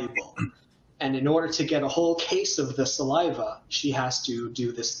incredibly valuable. And in order to get a whole case of the saliva, she has to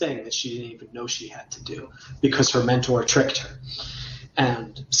do this thing that she didn't even know she had to do because her mentor tricked her.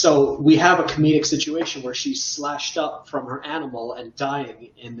 And so we have a comedic situation where she's slashed up from her animal and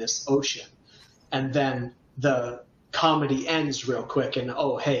dying in this ocean. And then the comedy ends real quick and,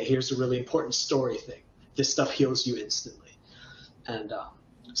 oh, hey, here's a really important story thing. This stuff heals you instantly. And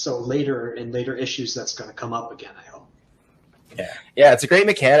so in later issues, that's going to come up again, I hope. Yeah, it's a great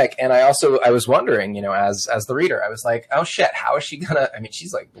mechanic. And I was wondering, as the reader, I was like, oh shit, how is she gonna, I mean,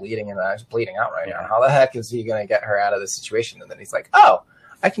 she's like bleeding out right now. How the heck is he gonna get her out of this situation? And then he's like, oh,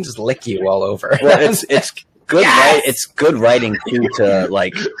 I can just lick you all over. Well, it's good, right? It's good writing too, to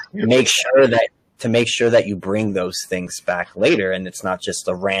like make sure that you bring those things back later, and it's not just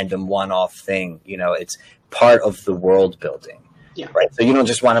a random one-off thing. It's part of the world building. Yeah. Right. So you don't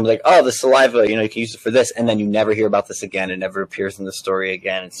just want to be like, oh, the saliva, you can use it for this, and then you never hear about this again. It never appears in the story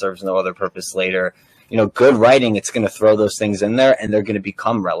again. It serves no other purpose later. Good writing, it's going to throw those things in there, and they're going to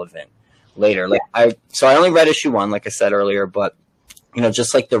become relevant later. Like I only read issue 1, like I said earlier, but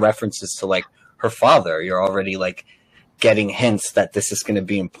just like the references to like her father, you're already like getting hints that this is going to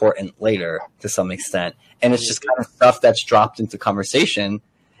be important later to some extent, and it's just kind of stuff that's dropped into conversation.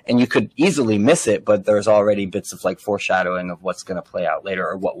 And you could easily miss it, but there's already bits of like foreshadowing of what's going to play out later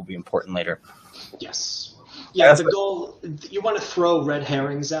or what will be important later. Yes. Yeah, the goal, you want to throw red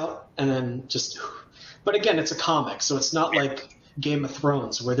herrings out and then but again, it's a comic, so it's not like Game of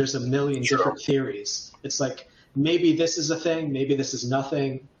Thrones where there's a million different theories. It's like, maybe this is a thing, maybe this is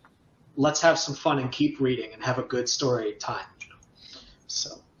nothing. let's have some fun and keep reading and have a good story time.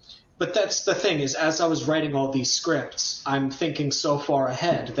 So, but that's the thing is, as I was writing all these scripts, I'm thinking so far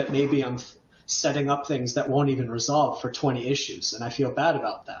ahead that maybe I'm setting up things that won't even resolve for 20 issues, and I feel bad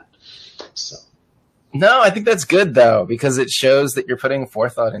about that. So. No, I think that's good though, because it shows that you're putting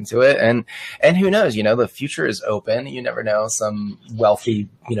forethought into it, and who knows, the future is open. You never know, some wealthy,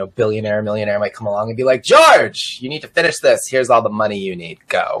 billionaire, millionaire might come along and be like, George, you need to finish this. Here's all the money you need.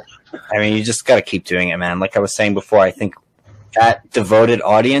 Go. I mean, you just got to keep doing it, man. Like I was saying before, I think that devoted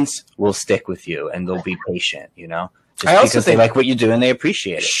audience will stick with you and they'll be patient, Just because they like what you do and they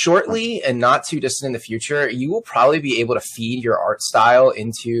appreciate it. Shortly and not too distant in the future, you will probably be able to feed your art style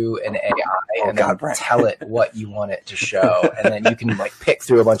into an AI and then tell it what you want it to show. And then you can pick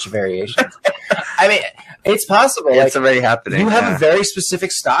through a bunch of variations. I mean, it's possible. Yeah, it's already happening. You have a very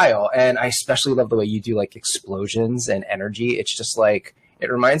specific style. And I especially love the way you do explosions and energy. It's just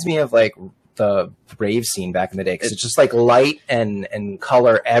it reminds me of the rave scene back in the day, because it's just light and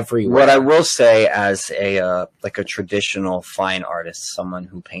color everywhere. What I will say, as a traditional fine artist, someone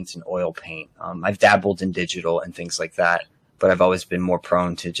who paints in oil paint, I've dabbled in digital and things like that, but I've always been more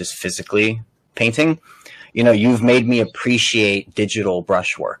prone to just physically painting. You've made me appreciate digital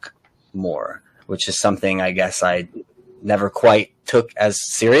brushwork more, which is something I guess I never quite took as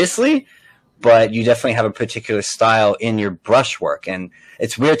seriously. But you definitely have a particular style in your brushwork, and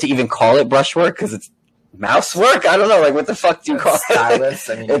it's weird to even call it brushwork because it's mouse work. I don't know, what the fuck do you call stylus?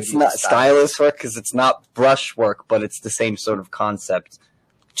 it? I mean, it's not stylus work because it's not brushwork, but it's the same sort of concept,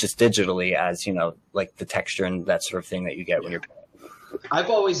 just digitally, as the texture and that sort of thing that you get when you're painting.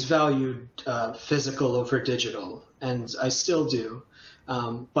 I've always valued physical over digital, and I still do,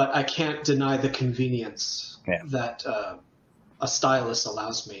 but I can't deny the convenience that a stylus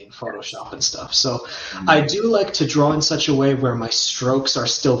allows me in Photoshop and stuff. So I do like to draw in such a way where my strokes are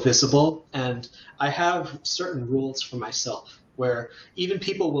still visible, and I have certain rules for myself where even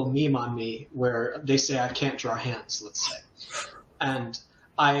people will meme on me where they say I can't draw hands, let's say. And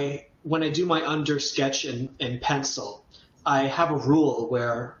when I do my under sketch in pencil, I have a rule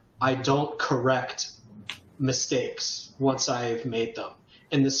where I don't correct mistakes once I've made them.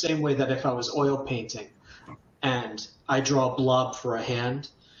 In the same way that if I was oil painting and I draw a blob for a hand,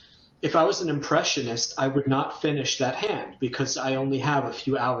 if I was an impressionist, I would not finish that hand because I only have a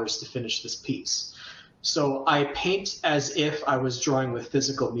few hours to finish this piece. So I paint as if I was drawing with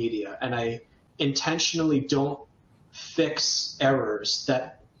physical media, and I intentionally don't fix errors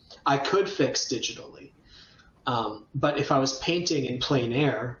that I could fix digitally. But if I was painting in plein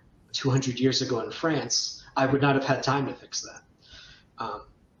air 200 years ago in France, I would not have had time to fix that.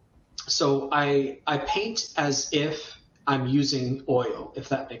 So I paint as if I'm using oil, if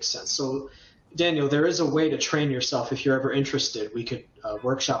that makes sense. So, Daniel, there is a way to train yourself. If you're ever interested, we could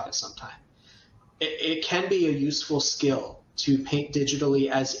workshop it sometime. It can be a useful skill to paint digitally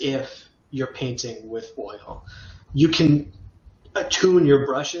as if you're painting with oil. You can attune your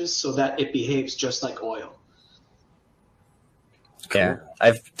brushes so that it behaves just like oil. Yeah,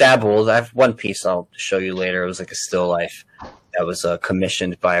 I've dabbled. I have one piece I'll show you later. It was like a still life that was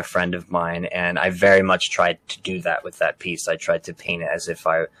commissioned by a friend of mine, and I very much tried to do that with that piece. I tried to paint it as if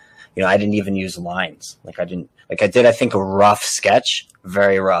I didn't even use lines. I did, I think, a rough sketch,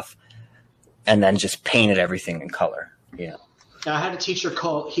 very rough, and then just painted everything in color. Yeah. I had a teacher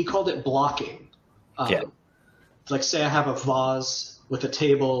he called it blocking. Say I have a vase with a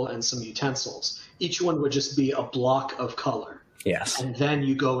table and some utensils. Each one would just be a block of color. Yes. And then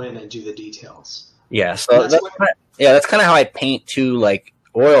you go in and do the details. Yeah, so that's kind of how I paint too,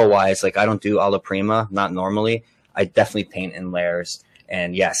 oil-wise. I don't do alla prima, not normally. I definitely paint in layers.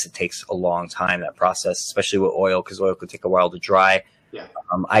 And yes, it takes a long time, that process, especially with oil, because oil could take a while to dry. Yeah.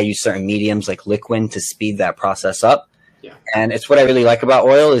 I use certain mediums like liquid to speed that process up. Yeah. And it's what I really like about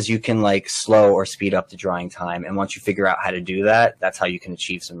oil is you can slow or speed up the drying time. And once you figure out how to do that, that's how you can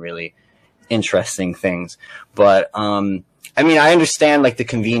achieve some really interesting things. But I understand the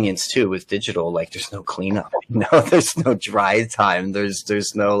convenience too with digital. There's no cleanup, there's no dry time.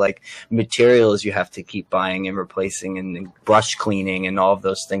 There's no materials you have to keep buying and replacing and brush cleaning and all of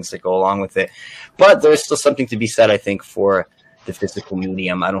those things that go along with it. But there's still something to be said, I think, for the physical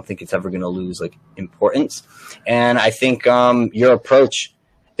medium. I don't think it's ever going to lose importance. And I think your approach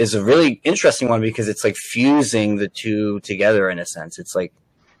is a really interesting one because it's fusing the two together in a sense. It's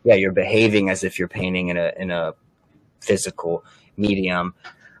you're behaving as if you're painting in a physical medium,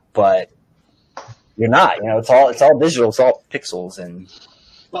 but you're not. It's all digital. It's all pixels. And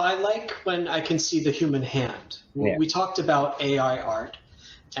well, I like when I can see the human hand. Yeah. We talked about AI art,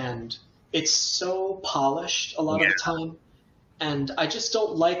 and it's so polished a lot of the time. And I just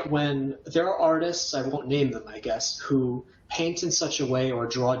don't like when there are artists, I won't name them, I guess, who paint in such a way or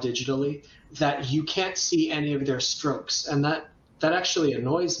draw digitally that you can't see any of their strokes. And that actually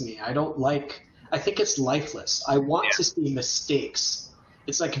annoys me. I think it's lifeless. I want to see mistakes.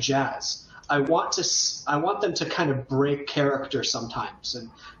 It's like jazz. I want them to kind of break character sometimes, and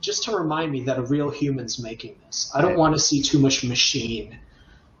just to remind me that a real human's making this. I don't want to see too much machine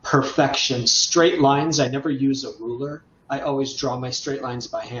perfection, straight lines. I never use a ruler. I always draw my straight lines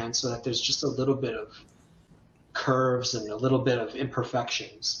by hand so that there's just a little bit of curves and a little bit of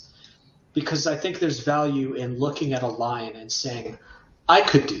imperfections. Because I think there's value in looking at a line and saying, I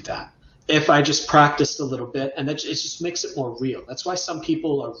could do that if I just practiced a little bit, and it just makes it more real. That's why some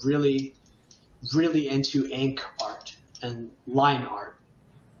people are really, really into ink art and line art.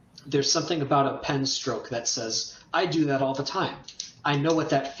 There's something about a pen stroke that says, I do that all the time. I know what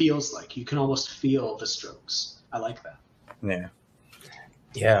that feels like. You can almost feel the strokes. I like that. Yeah.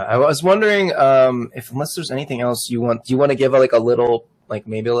 Yeah, I was wondering if, unless there's anything else do you want to give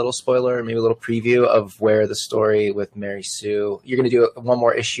maybe a little spoiler, maybe a little preview of where the story with Mary Sue, you're going to do one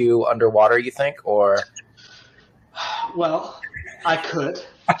more issue underwater, you think, or? Well, I could.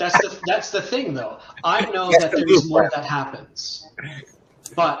 That's the thing, though. I know that there's more that happens.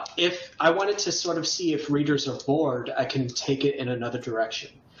 But if I wanted to sort of see if readers are bored, I can take it in another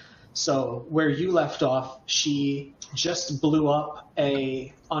direction. So where you left off, she just blew up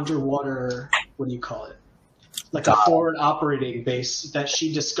a underwater, what do you call it? Like a forward operating base that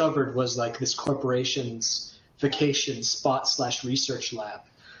she discovered was like this corporation's vacation spot / research lab.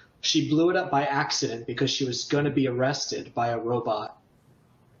 She blew it up by accident because she was going to be arrested by a robot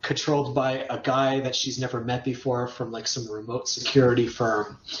controlled by a guy that she's never met before from like some remote security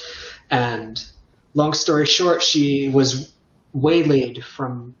firm. And long story short, she was waylaid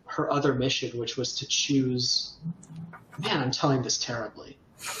from her other mission, which was to choose. Man, I'm telling this terribly.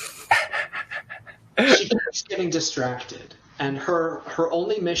 She keeps getting distracted, and her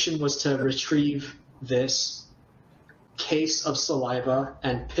only mission was to retrieve this case of saliva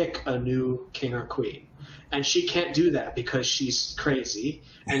and pick a new king or queen. And she can't do that because she's crazy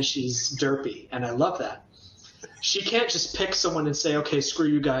and she's derpy, and I love that. She can't just pick someone and say, okay, screw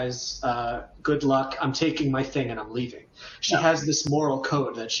you guys, good luck, I'm taking my thing and I'm leaving. She has this moral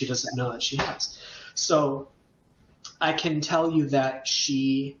code that she doesn't know that she has. So I can tell you that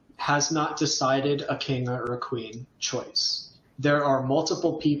she has not decided a king or a queen choice. There are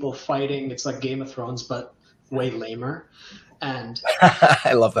multiple people fighting. It's like Game of Thrones, but way lamer. And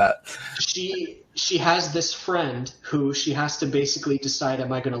I love that. She has this friend who she has to basically decide,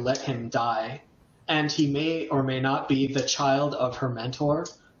 am I going to let him die? And he may or may not be the child of her mentor.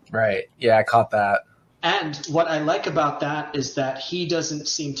 Right. Yeah, I caught that. And what I like about that is that he doesn't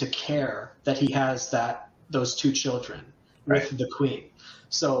seem to care that he has those two children with the queen.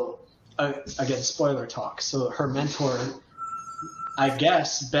 So, again, spoiler talk. So her mentor, I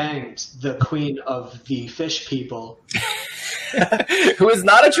guess, banged the queen of the fish people. Who is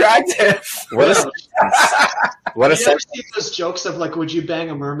not attractive. What a you ever see those jokes of like, would you bang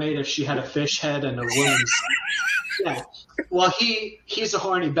a mermaid if she had a fish head and a woman's? Yeah. Well, he's a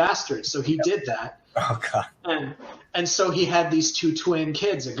horny bastard, so he did that. Oh God. And so he had these two twin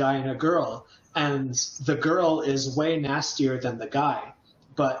kids, a guy and a girl, and the girl is way nastier than the guy,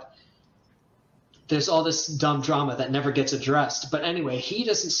 but there's all this dumb drama that never gets addressed. But anyway, he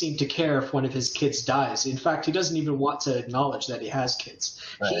doesn't seem to care if one of his kids dies. In fact, he doesn't even want to acknowledge that he has kids.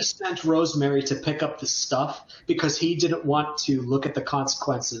 Right. He sent Rosemary to pick up the stuff because he didn't want to look at the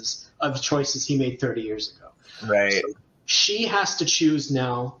consequences of the choices he made 30 years ago. Right. So she has to choose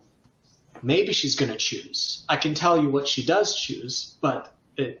now. Maybe she's going to choose. I can tell you what she does choose, but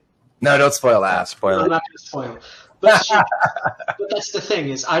no, don't spoil that. Spoil it. I'm not going to spoil it. But that's the thing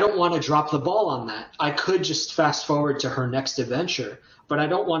is I don't want to drop the ball on that. I could just fast forward to her next adventure, but I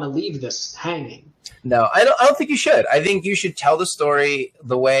don't want to leave this hanging. No, I don't think you should. I think you should tell the story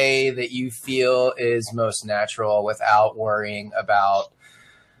the way that you feel is most natural without worrying about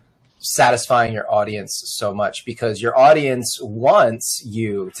satisfying your audience so much, because your audience wants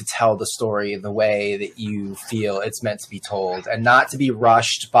you to tell the story the way that you feel it's meant to be told and not to be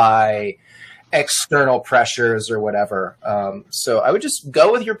rushed by external pressures or whatever. So I would just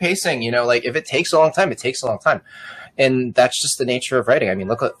go with your pacing, like if it takes a long time, it takes a long time. And that's just the nature of writing. I mean,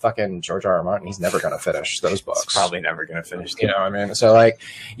 look at fucking George R. R. Martin. He's never going to finish those books. He's probably never going to finish them. You know what I mean? So like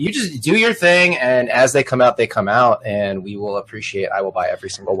you just do your thing, and as they come out, they come out, and we will appreciate, I will buy every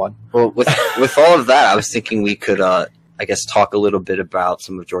single one. Well, with all of that, I was thinking we could, I guess, talk a little bit about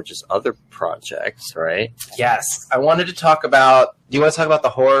some of George's other projects, right? Yes. I wanted to talk about, do you want to talk about the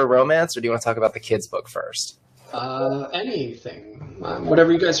horror romance, or do you want to talk about the kids book first? Anything,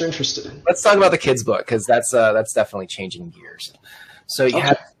 whatever you guys are interested in. Let's talk about the kids' book, because that's definitely changing gears. So you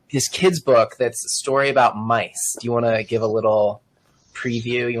have this kids' book that's a story about mice. Do you want to give a little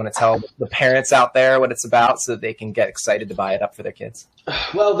preview? You want to tell the parents out there what it's about so that they can get excited to buy it up for their kids?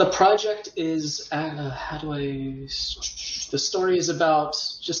 Well, the project is, the story is about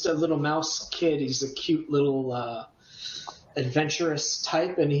just a little mouse kid. He's a cute little adventurous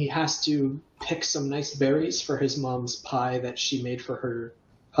type, and he has to pick some nice berries for his mom's pie that she made for her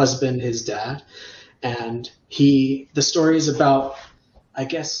husband, his dad. And the story is about, I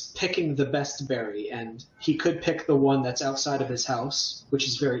guess, picking the best berry, and he could pick the one that's outside of his house, which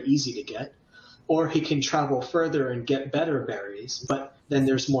is very easy to get, or he can travel further and get better berries, but then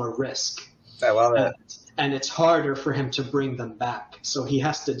there's more risk. I love it. And it's harder for him to bring them back, so he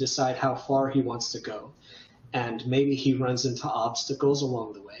has to decide how far he wants to go. And maybe he runs into obstacles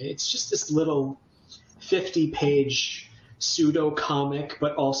along the way. It's just this little 50-page pseudo-comic,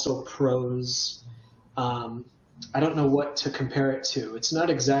 but also prose. I don't know what to compare it to. It's not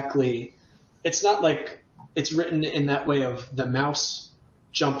like it's written in that way of the mouse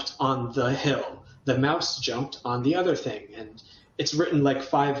jumped on the hill, the mouse jumped on the other thing, and it's written like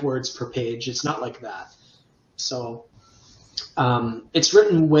 5 words per page. It's not like that. So it's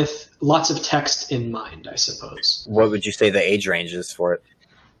written with lots of text in mind, I suppose. What would you say the age range is for it?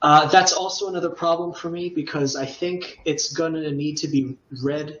 That's also another problem for me, because I think it's going to need to be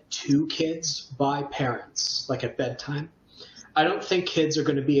read to kids by parents, like at bedtime. I don't think kids are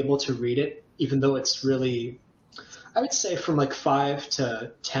going to be able to read it, even though it's really, I would say from like 5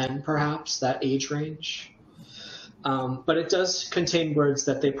 to 10, perhaps, that age range. But it does contain words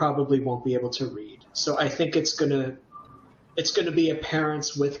that they probably won't be able to read. So I think it's going to be a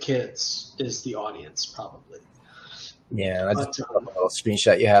parents with kids is the audience, probably. Yeah, I just love the little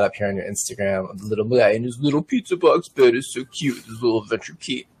screenshot you had up here on your Instagram of the little guy in his little pizza box bed. Is so cute. His little adventure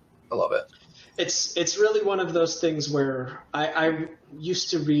kit. I love it. It's really one of those things where I used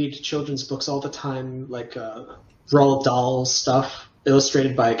to read children's books all the time, like Roald Dahl stuff,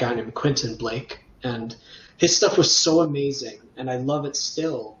 illustrated by a guy named Quentin Blake. And his stuff was so amazing, and I love it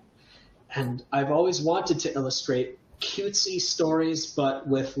still. And I've always wanted to illustrate cutesy stories, but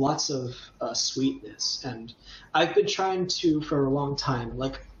with lots of sweetness. And I've been trying to for a long time.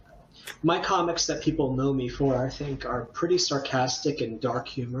 Like, my comics that people know me for, I think, are pretty sarcastic and dark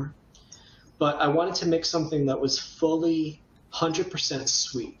humor. But I wanted to make something that was fully 100%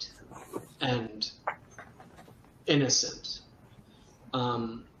 sweet and innocent.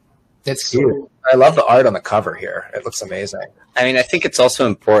 It's cute. I love the art on the cover here. It looks amazing. I mean, I think it's also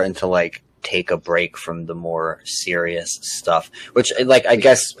important to like take a break from the more serious stuff, which like I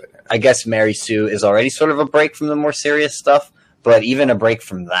guess Mary Sue is already sort of a break from the more serious stuff, but even a break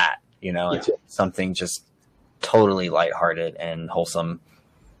from that, it's something just totally lighthearted and wholesome.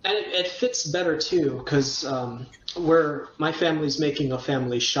 And it fits better too, because my family's making a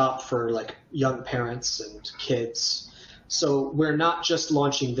family shop for like young parents and kids. So we're not just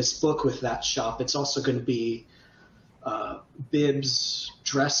launching this book with that shop. It's also going to be bibs,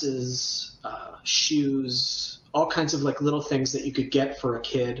 dresses, shoes, all kinds of like little things that you could get for a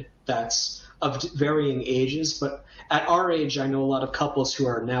kid that's of varying ages. But at our age, I know a lot of couples who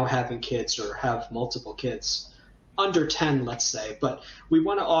are now having kids or have multiple kids, under 10, let's say. But we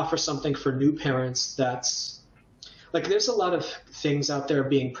want to offer something for new parents that's like, there's a lot of things out there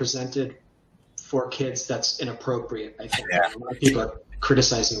being presented for kids that's inappropriate, I think. Yeah. A lot of people are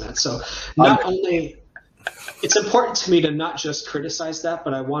criticizing that. So not only it's important to me to not just criticize that,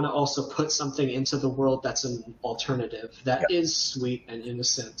 but I want to also put something into the world that's an alternative that is sweet and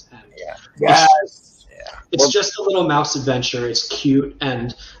innocent. And it's just a little mouse adventure. It's cute.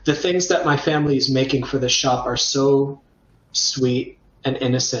 And the things that my family is making for the shop are so sweet and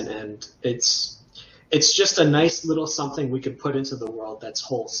innocent. And it's just a nice little something we could put into the world that's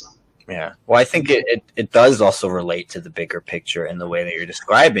wholesome. Yeah. Well, I think it does also relate to the bigger picture in the way that you're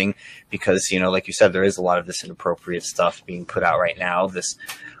describing, because, like you said, there is a lot of this inappropriate stuff being put out right now, this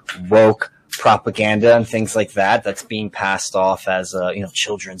woke propaganda and things like that that's being passed off as,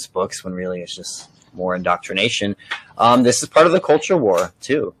 children's books when really it's just more indoctrination. This is part of the culture war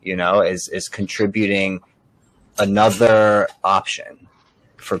too, is contributing another option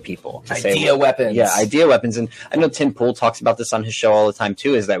for people. Idea weapons. Yeah, idea weapons. And I know Tim Pool talks about this on his show all the time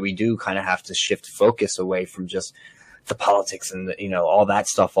too, is that we do kind of have to shift focus away from just the politics and all that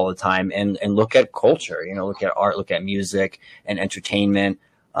stuff all the time and look at culture, look at art, look at music and entertainment.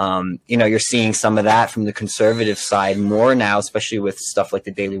 You're seeing some of that from the conservative side more now, especially with stuff like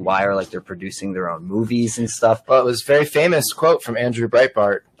the Daily Wire, like they're producing their own movies and stuff. Well, it was a very famous quote from Andrew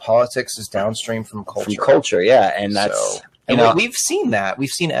Breitbart: "Politics is downstream from culture." From culture, yeah, and that's we've seen that. We've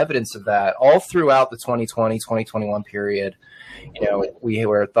seen evidence of that all throughout the 2020, 2021 period. We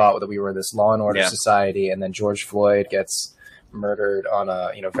were thought that we were this law and order society, and then George Floyd gets murdered on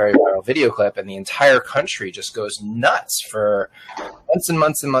a very viral video clip, and the entire country just goes nuts for months and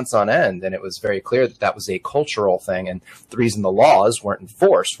months and months on end. And it was very clear that that was a cultural thing, and the reason the laws weren't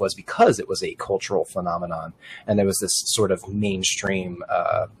enforced was because it was a cultural phenomenon, and there was this sort of mainstream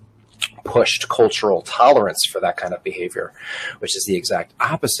pushed cultural tolerance for that kind of behavior, which is the exact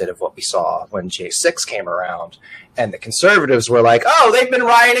opposite of what we saw when J6 came around. And the conservatives were like, "Oh, they've been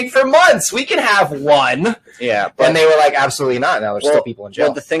rioting for months. We can have one." Yeah. And they were like, "Absolutely not." Now there's still people in jail.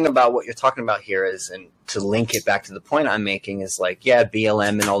 Well, the thing about what you're talking about here is, and to link it back to the point I'm making, is like, yeah,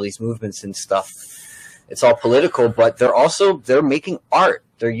 BLM and all these movements and stuff, it's all political, but they're making art.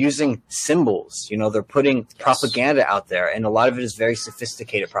 They're using symbols, they're putting propaganda out there. And a lot of it is very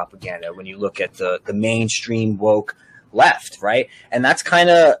sophisticated propaganda when you look at the mainstream woke left, right? And that's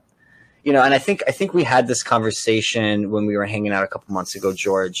kind of, and I think we had this conversation when we were hanging out a couple months ago,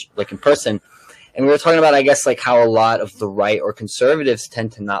 George, like in person. And we were talking about, I guess, like how a lot of the right or conservatives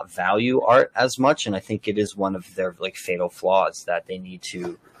tend to not value art as much. And I think it is one of their like fatal flaws that they need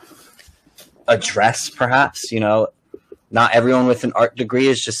to address, perhaps. Not everyone with an art degree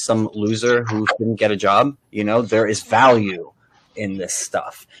is just some loser who couldn't get a job. There is value in this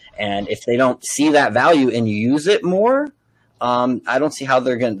stuff. And if they don't see that value and use it more, I don't see how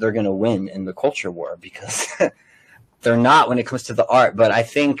they're going to win in the culture war, because they're not when it comes to the art. But I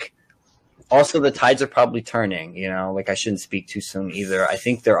think also the tides are probably turning, like I shouldn't speak too soon either. I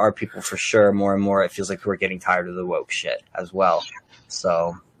think there are people for sure, more and more, it feels like we're getting tired of the woke shit as well.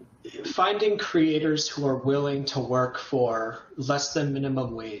 So finding creators who are willing to work for less than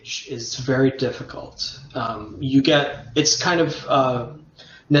minimum wage is very difficult. It's kind of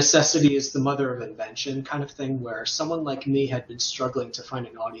necessity is the mother of invention kind of thing, where someone like me had been struggling to find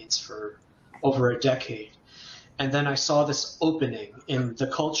an audience for over a decade. And then I saw this opening in the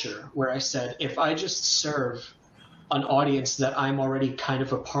culture where I said, if I just serve an audience that I'm already kind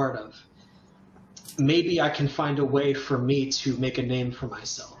of a part of, maybe I can find a way for me to make a name for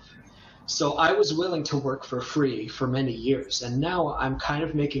myself. So I was willing to work for free for many years, and now I'm kind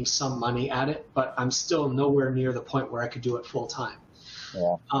of making some money at it, but I'm still nowhere near the point where I could do it full time.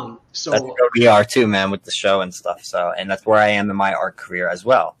 Yeah. So that's where we are too, man, with the show and stuff. So, and that's where I am in my art career as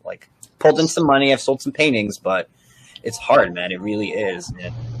well. Like, pulled in some money, I've sold some paintings, but it's hard, man. It really is.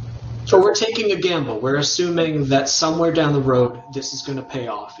 Man. So we're taking a gamble. We're assuming that somewhere down the road this is going to pay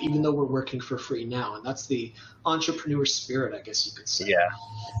off, even though we're working for free now. And that's the entrepreneur spirit, I guess you could say. Yeah.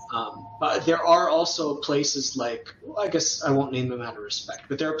 But there are also places like, I guess I won't name them out of respect,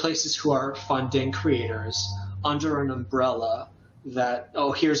 but there are places who are funding creators under an umbrella that,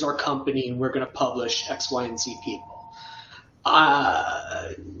 here's our company and we're going to publish X, Y, and Z people.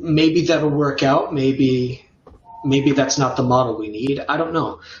 Maybe that'll work out. Maybe that's not the model we need. I don't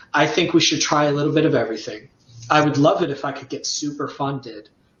know. I think we should try a little bit of everything. I would love it if I could get super funded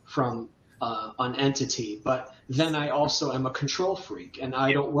from an entity, but then I also am a control freak and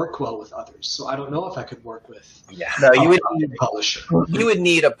I don't work well with others. So I don't know if I could work with you would need a publisher. You would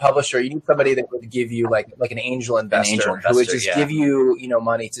need a publisher. You need somebody that would give you like an angel investor who would just give you,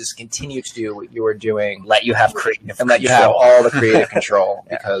 money to just continue to do what you were doing. Let you have creative and let you have all the creative control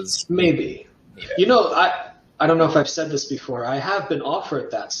because maybe. I don't know if I've said this before. I have been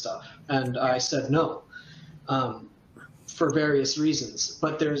offered that stuff, and I said no for various reasons.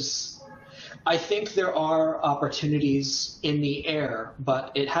 But I think there are opportunities in the air,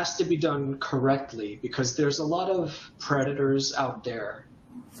 but it has to be done correctly because there's a lot of predators out there.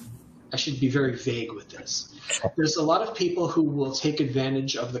 I should be very vague with this. There's a lot of people who will take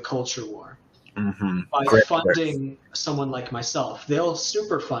advantage of the culture war by funding someone like myself. They'll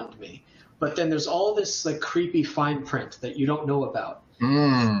super fund me. But then there's all this like creepy fine print that you don't know about.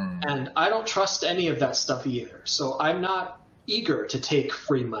 And I don't trust any of that stuff either. So I'm not eager to take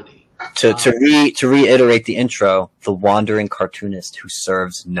free money. To reiterate the intro, the wandering cartoonist who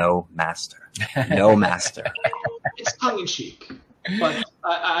serves no master. No master. It's tongue-in-cheek. But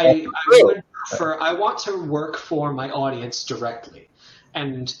I would prefer, I want to work for my audience directly.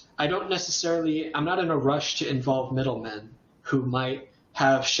 And I'm not in a rush to involve middlemen who might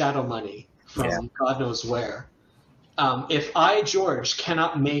have shadow money from God knows where. If I, George,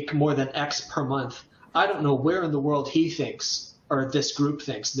 cannot make more than X per month, I don't know where in the world he thinks, or this group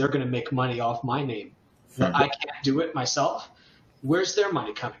thinks, they're going to make money off my name. That I can't do it myself. Where's their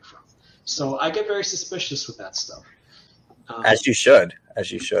money coming from? So I get very suspicious with that stuff. As you should.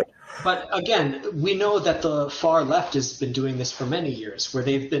 But again, we know that the far left has been doing this for many years, where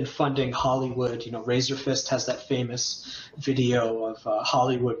they've been funding Hollywood. You know, Razorfist has that famous video of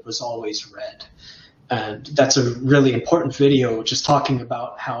Hollywood was always red. And that's a really important video, just talking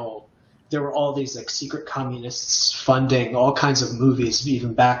about how there were all these like secret communists funding all kinds of movies,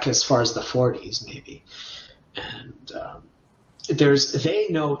 even back as far as the 40s, maybe. And they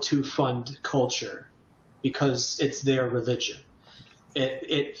know to fund culture because it's their religion.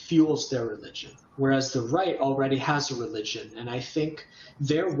 It fuels their religion, whereas the right already has a religion, and I think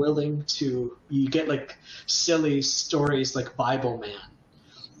they're willing to. You get like silly stories like Bible Man,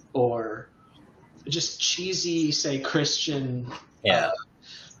 or just cheesy, say Christian.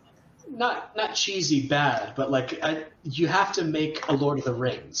 Not cheesy bad, but like you have to make a Lord of the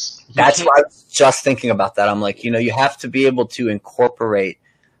Rings. That's why I was just thinking about that. I'm like, you have to be able to incorporate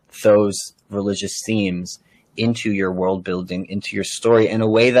those religious themes into your world building, into your story in a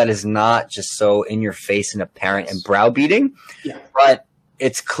way that is not just so in your face and apparent and browbeating, but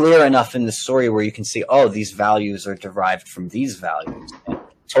it's clear enough in the story where you can see, oh, these values are derived from these values. And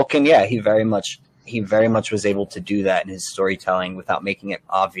Tolkien, he very much was able to do that in his storytelling without making it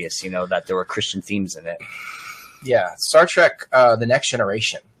obvious, that there were Christian themes in it. Yeah, Star Trek, The Next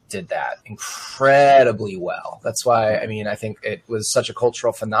Generation did that incredibly well. That's why, I think it was such a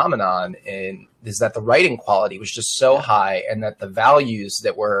cultural phenomenon, is that the writing quality was just so high, and that the values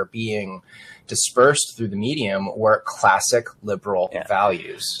that were being dispersed through the medium were classic liberal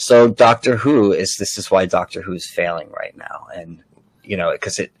values. So Doctor Who this is why Doctor Who is failing right now. And,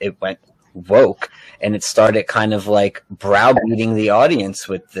 because it went woke, and it started kind of like browbeating the audience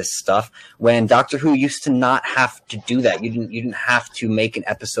with this stuff, when Doctor Who used to not have to do that. You didn't have to make an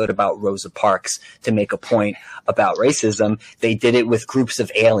episode about Rosa Parks to make a point about racism. They did it with groups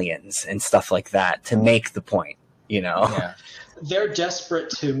of aliens and stuff like that to make the point, They're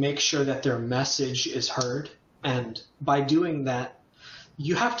desperate to make sure that their message is heard, and by doing that,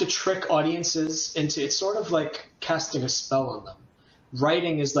 you have to trick audiences into, it's sort of like casting a spell on them.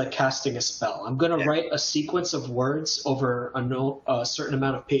 Writing is like casting a spell. I'm going to write a sequence of words over a certain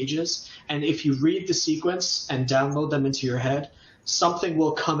amount of pages, and if you read the sequence and download them into your head, something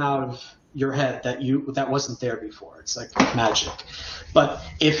will come out of your head that wasn't there before. It's like magic. But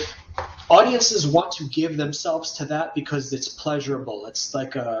if audiences want to give themselves to that because it's pleasurable, it's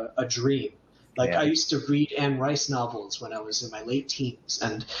like a dream. I used to read Anne Rice novels when I was in my late teens,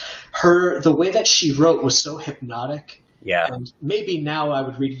 and the way that she wrote was so hypnotic. Yeah. And maybe now I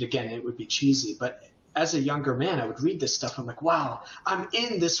would read it again and it would be cheesy, but as a younger man, I would read this stuff. I'm like, wow, I'm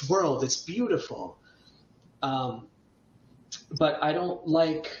in this world. It's beautiful. But I don't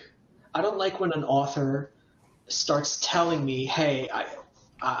like when an author starts telling me, hey,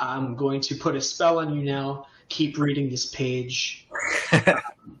 I'm going to put a spell on you now. Keep reading this page.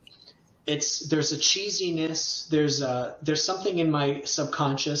 There's a cheesiness. There's something in my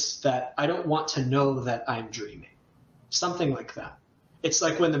subconscious that I don't want to know that I'm dreaming. Something like that. It's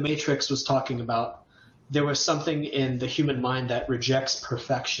like when the Matrix was talking about there was something in the human mind that rejects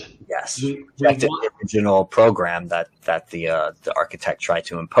perfection. Yes, rejected the original program that the architect tried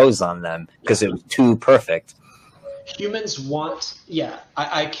to impose on them because it was too perfect. Humans want,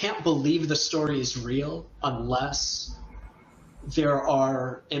 I can't believe the story is real unless there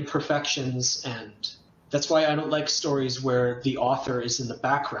are imperfections, and that's why I don't like stories where the author is in the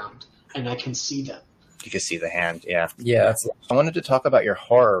background and I can see them. You can see the hand, yeah. I wanted to talk about your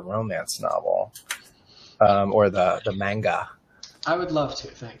horror romance novel, or the manga. I would love to,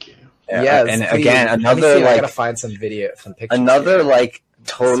 thank you. Yeah, and again, another I gotta find some pictures. Another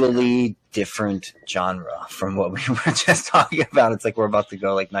totally different genre from what we were just talking about. It's like we're about to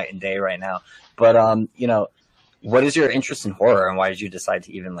go like night and day right now. But what is your interest in horror, and why did you decide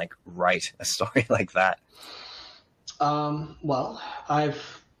to even write a story like that? Well,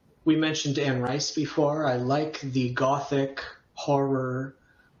 we mentioned Anne Rice before. I like the gothic horror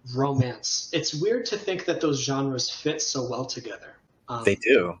romance. It's weird to think that those genres fit so well together. They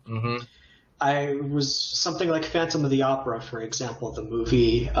do. Mm-hmm. I was something like Phantom of the Opera, for example, the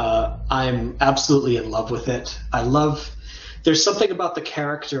movie. I'm absolutely in love with it. There's something about the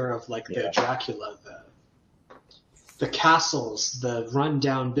character of the Dracula, the castles, the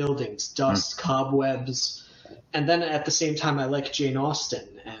rundown buildings, dust, cobwebs. And then at the same time, I like Jane Austen,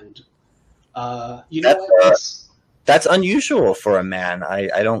 and that's unusual for a man.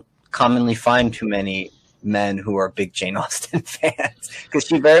 I don't commonly find too many men who are big Jane Austen fans, because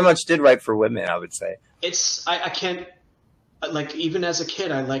she very much did write for women, I would say. I can't, even as a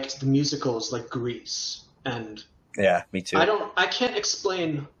kid, I liked the musicals like Grease, and Yeah, me too. I can't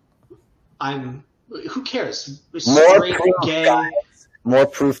explain. Who cares? More Straight, proof, gay. guys. More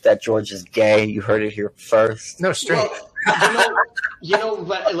proof that George is gay. You heard it here first. No, straight. Well,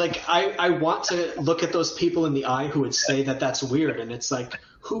 but like I want to look at those people in the eye who would say that that's weird, and it's like,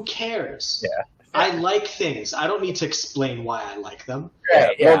 who cares? Yeah. I like things. I don't need to explain why I like them.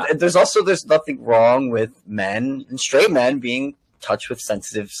 Yeah. Well, there's nothing wrong with men and straight men being touched with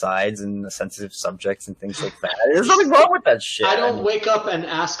sensitive sides and sensitive subjects and things like that. There's nothing wrong with that shit. I don't wake up and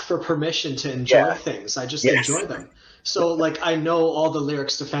ask for permission to enjoy things. I just enjoy them. So, like, I know all the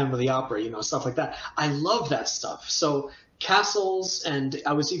lyrics to Phantom of the Opera, stuff like that. I love that stuff. So, castles, and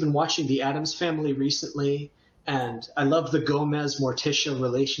I was even watching The Addams Family recently, and I love the Gomez-Morticia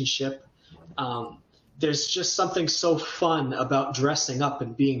relationship. There's just something so fun about dressing up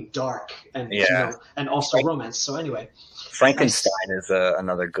and being dark, and and also romance. So anyway, Frankenstein is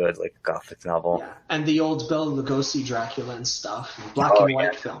another good gothic novel. Yeah, and the old Bela Lugosi Dracula and stuff, and black and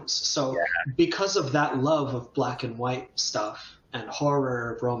white films. So because of that love of black and white stuff and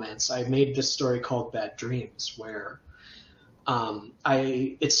horror romance, I made this story called Bad Dreams, where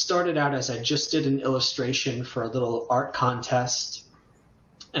it started out as I just did an illustration for a little art contest.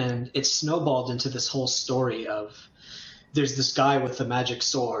 And it snowballed into this whole story of there's this guy with a magic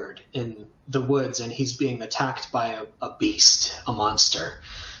sword in the woods, and he's being attacked by a beast, a monster.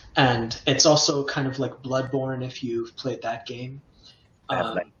 And it's also kind of like Bloodborne, if you've played that game.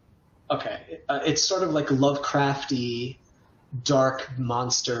 Okay. It's sort of like Lovecrafty, dark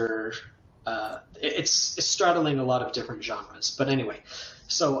monster. It's straddling a lot of different genres. But anyway,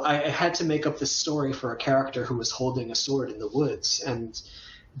 so I had to make up this story for a character who was holding a sword in the woods. And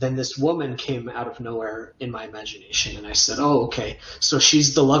then this woman came out of nowhere in my imagination, and I said, "Oh, okay, so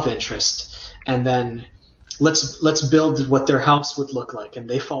she's the love interest." And then let's build what their house would look like, and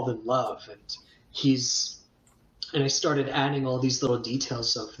they fall in love, and I started adding all these little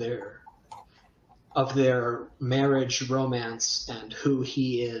details of their marriage, romance, and who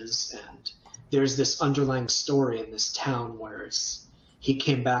he is, and there's this underlying story in this town where he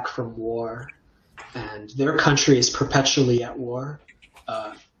came back from war, and their country is perpetually at war.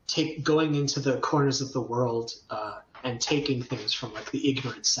 Going into the corners of the world and taking things from the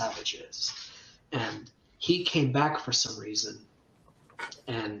ignorant savages. And he came back for some reason,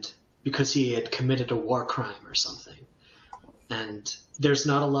 and because he had committed a war crime or something. And there's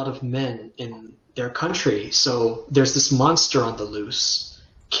not a lot of men in their country, so there's this monster on the loose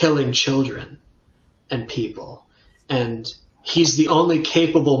killing children and people. And he's the only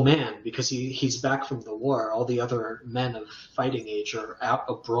capable man because he's back from the war. All the other men of fighting age are out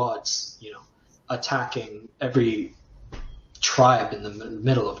abroad, attacking every tribe in the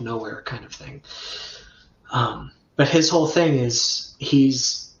middle of nowhere kind of thing. But his whole thing is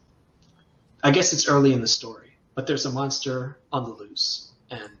I guess it's early in the story, but there's a monster on the loose,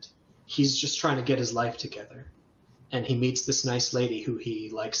 and he's just trying to get his life together. And he meets this nice lady who he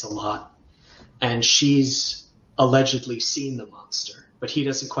likes a lot, and she's allegedly seen the monster, but he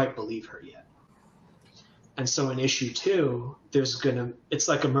doesn't quite believe her yet. And so in issue 2, it's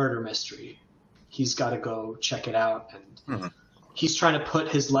like a murder mystery. He's got to go check it out, and he's trying to put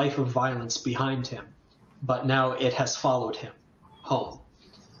his life of violence behind him, but now it has followed him home.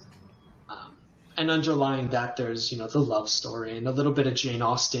 And underlying that, there's the love story and a little bit of Jane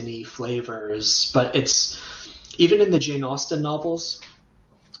Austen-y flavors, but it's even in the Jane Austen novels.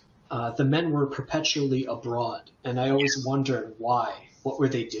 The men were perpetually abroad, and I always wondered why. What were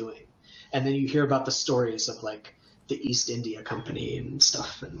they doing? And then you hear about the stories of the East India Company and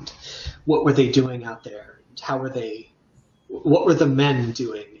stuff, and what were they doing out there? And what were the men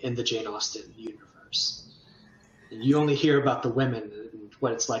doing in the Jane Austen universe? And you only hear about the women and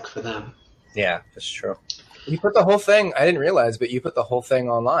what it's like for them. Yeah, that's true. You put the whole thing, I didn't realize, but you put the whole thing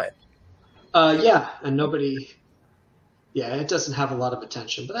online. Yeah, and nobody... Yeah, it doesn't have a lot of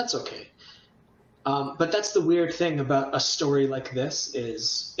attention, but that's okay. But that's the weird thing about a story like this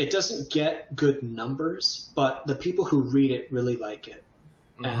is it doesn't get good numbers, but the people who read it really like it.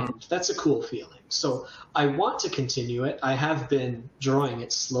 And that's a cool feeling. So I want to continue it. I have been drawing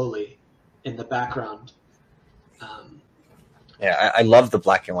it slowly in the background. I love the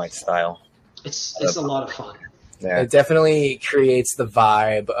black and white style. It's a lot of fun. Yeah. It definitely creates the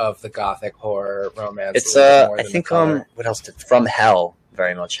vibe of the gothic horror romance. It's I think what else From Hell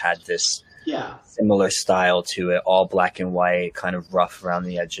very much had this similar style to it, all black and white, kind of rough around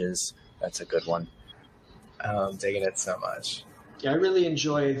the edges. That's a good one. I'm digging it so much. Yeah, I really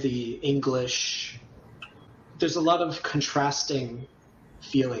enjoy the English. There's a lot of contrasting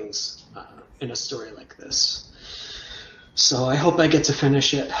feelings in a story like this. So I hope I get to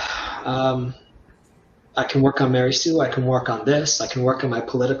finish it. I can work on Mary Sue. I can work on this. I can work on my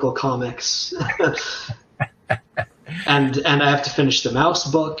political comics, and I have to finish the Mouse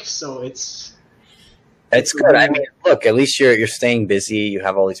book. So it's good. I mean, look, at least you're staying busy. You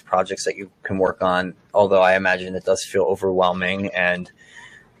have all these projects that you can work on. Although I imagine it does feel overwhelming and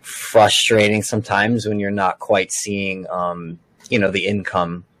frustrating sometimes when you're not quite seeing, the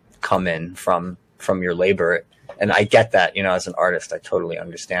income come in from your labor. And I get that, as an artist, I totally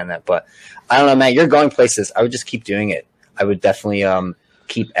understand that. But I don't know, man, you're going places. I would just keep doing it. I would definitely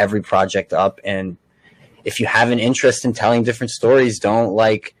keep every project up. And if you have an interest in telling different stories, don't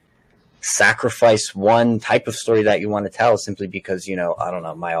sacrifice one type of story that you want to tell simply because, I don't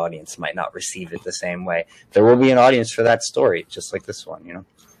know, my audience might not receive it the same way. There will be an audience for that story, just like this one,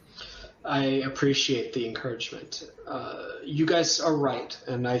 I appreciate the encouragement. You guys are right.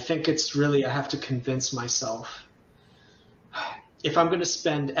 And I think it's really, I have to convince myself, if I'm going to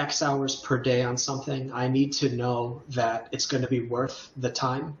spend X hours per day on something, I need to know that it's going to be worth the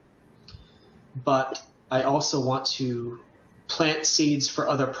time. But I also want to plant seeds for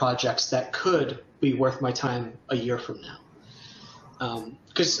other projects that could be worth my time a year from now.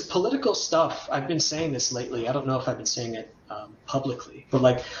 Because political stuff, I've been saying this lately. I don't know if I've been saying it publicly,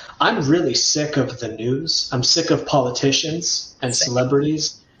 but I'm really sick of the news. I'm sick of politicians and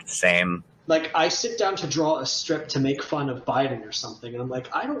celebrities. Same. I sit down to draw a strip to make fun of Biden or something, and I'm like,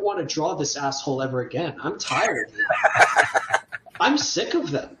 I don't want to draw this asshole ever again. I'm tired of it. I'm sick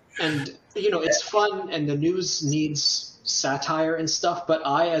of them. And, it's fun, and the news needs satire and stuff, but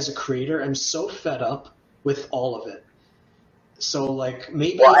I, as a creator, am so fed up with all of it. So,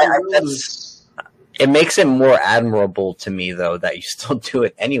 maybe I will lose. It makes it more admirable to me, though, that you still do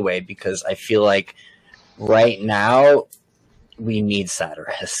it anyway, because I feel like right now we need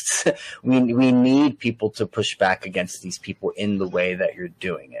satirists. we need people to push back against these people in the way that you're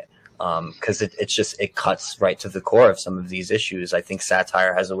doing it. Because it cuts right to the core of some of these issues. I think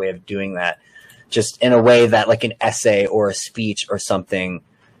satire has a way of doing that just in a way that an essay or a speech or something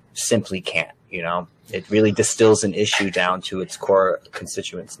simply can't, It really distills an issue down to its core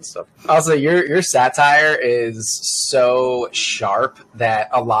constituents and stuff. Also, your satire is so sharp that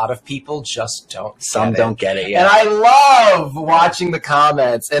a lot of people just don't don't get it, yeah. And I love watching the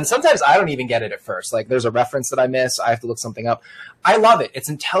comments. And sometimes I don't even get it at first. There's a reference that I miss. I have to look something up. I love it. It's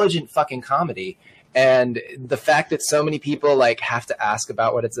intelligent fucking comedy. And the fact that so many people have to ask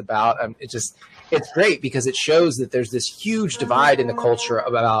about what it's about, it's great because it shows that there's this huge divide in the culture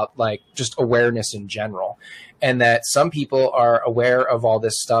about just awareness in general, and that some people are aware of all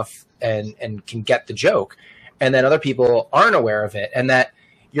this stuff and can get the joke, and then other people aren't aware of it, and that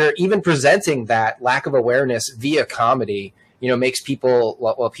you're even presenting that lack of awareness via comedy, makes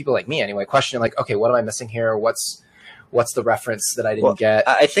people, people like me anyway, question okay, what am I missing here? What's the reference that I didn't get?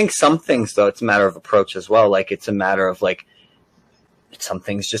 I think some things, though, it's a matter of approach as well. It's a matter of some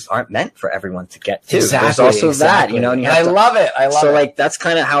things just aren't meant for everyone to get to. Exactly, There's also that, and I love it. I love it. That's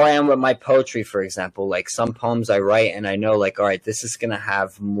kind of how I am with my poetry, for example. Some poems I write and I know all right, this is going to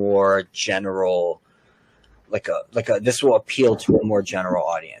have more general, this will appeal to a more general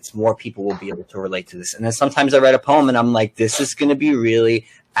audience. More people will be able to relate to this. And then sometimes I write a poem and I'm like, this is going to be really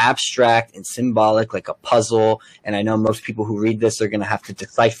abstract and symbolic, like a puzzle, and I know most people who read this are going to have to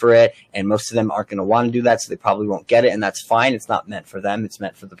decipher it, and most of them aren't going to want to do that, so they probably won't get it, and that's fine. It's not meant for them. It's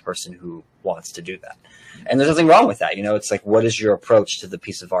meant for the person who wants to do that, and there's nothing wrong with that. It's what is your approach to the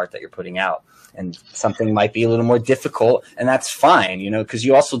piece of art that you're putting out? And something might be a little more difficult, and that's fine, because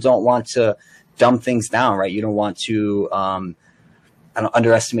you also don't want to dumb things down, right? You don't want to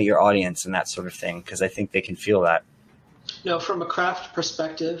underestimate your audience and that sort of thing, because I think they can feel that. No, from a craft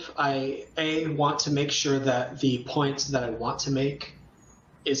perspective, I want to make sure that the point that I want to make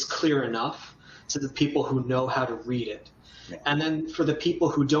is clear enough to the people who know how to read it. Yeah. And then for the people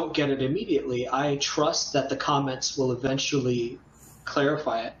who don't get it immediately, I trust that the comments will eventually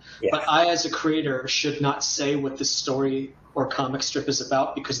clarify it. Yeah. But I, as a creator, should not say what the story or comic strip is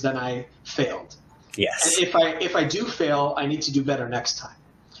about, because then I failed. Yes. And if I do fail, I need to do better next time.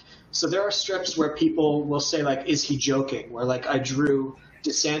 So there are strips where people will say, is he joking? Where, I drew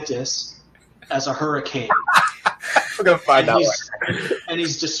DeSantis as a hurricane. We're going to find out. And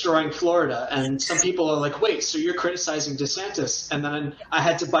he's destroying Florida. And some people are like, wait, so you're criticizing DeSantis? And then I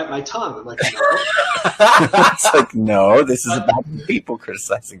had to bite my tongue. I'm like, no. It's no, this is about people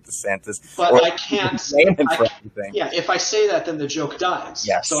criticizing DeSantis. But I can't blame him for everything. Yeah, if I say that, then the joke dies.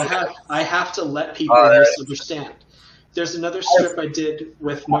 Yes. So I have to let people misunderstand. There's another strip I did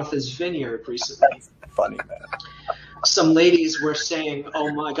with Martha's Vineyard recently. That's funny, man. Some ladies were saying, "Oh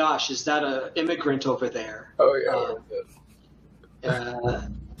my gosh, is that an immigrant over there?" Oh yeah.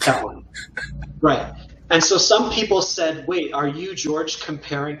 That one, right? And so some people said, wait, are you, George,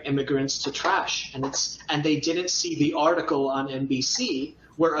 comparing immigrants to trash? And they didn't see the article on NBC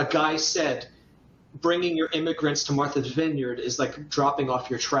where a guy said, bringing your immigrants to Martha's Vineyard is like dropping off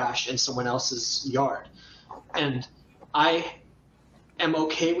your trash in someone else's yard. And I am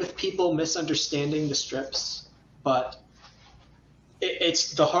okay with people misunderstanding the strips, but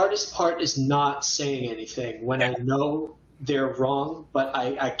it's the hardest part is not saying anything when I know they're wrong, but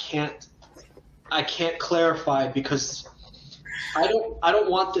I can't clarify because I don't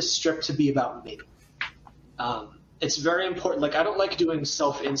want this strip to be about me. It's very important. Like, I don't like doing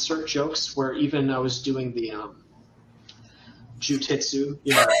self-insert jokes where even I was doing the jujitsu.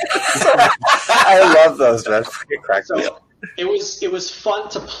 You know, I love those, man. It cracked me up. It was fun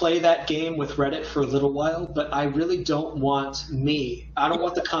to play that game with Reddit for a little while, but I really don't want me. I don't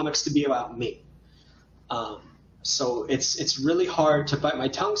want the comics to be about me. So it's really hard to bite my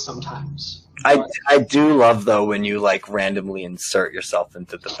tongue sometimes. I do love though when you like randomly insert yourself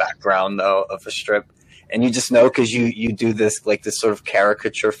into the background though of a strip. And you just know because you do this like this sort of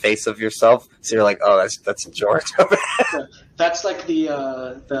caricature face of yourself, so you're like, oh, that's George. That's like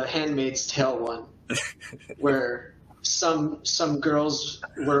the Handmaid's Tale one, where some girls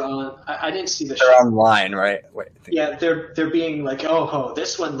were on. I didn't see the show. They're online, right? Wait, yeah, they're being like, oh,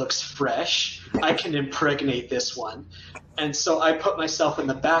 this one looks fresh. I can impregnate this one, and so I put myself in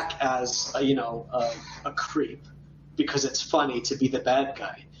the back as a creep because it's funny to be the bad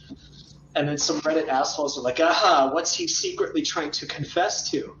guy. And then some Reddit assholes are like, aha, what's he secretly trying to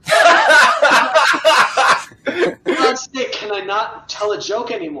confess to? For God's sake, can I not tell a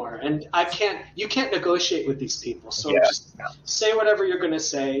joke anymore? And you can't negotiate with these people. So just say whatever you're going to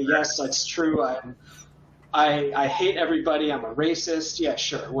say. Yes, that's true. I hate everybody. I'm a racist. Yeah,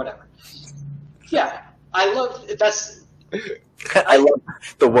 sure, whatever. Yeah, I love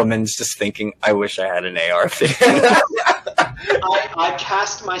the woman's just thinking, I wish I had an AR thing. I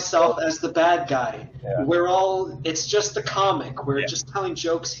cast myself as the bad guy. Yeah. It's just a comic. We're just telling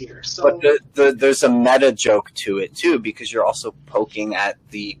jokes here. So, but there's a meta joke to it too, because you're also poking at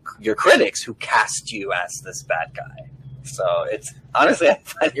your critics who cast you as this bad guy. So it's honestly,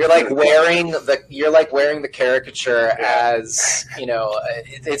 you're like wearing the caricature as,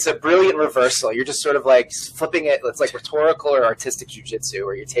 it's a brilliant reversal. You're just sort of like flipping it. It's like rhetorical or artistic jujitsu,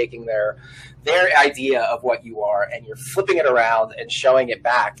 where you're taking their idea of what you are and you're flipping it around and showing it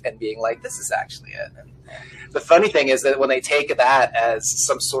back and being like, this is actually it. And the funny thing is that when they take that as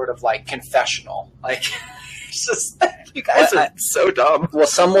some sort of like confessional, like it's just, you guys are so dumb. Well,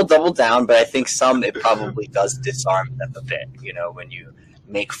 some will double down, but I think it probably does disarm them a bit, when you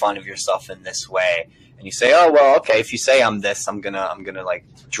make fun of yourself in this way and you say, oh, well, okay, if you say I'm this, I'm gonna like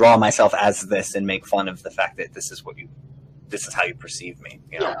draw myself as this and make fun of the fact that this is how you perceive me.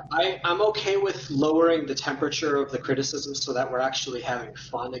 Yeah, I'm okay with lowering the temperature of the criticism so that we're actually having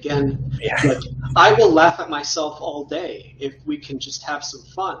fun again. Yeah. Like, I will laugh at myself all day if we can just have some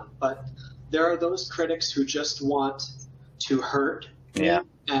fun, but there are those critics who just want to hurt me,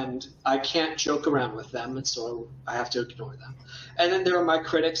 and I can't joke around with them, and so I have to ignore them. And then there are my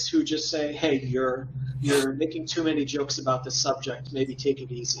critics who just say, hey, you're making too many jokes about this subject, maybe take it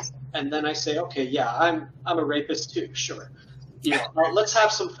easy. And then I say, okay, yeah, I'm a rapist too, sure. Let's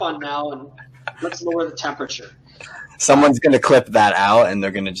have some fun now, and let's lower the temperature. Someone's going to clip that out, and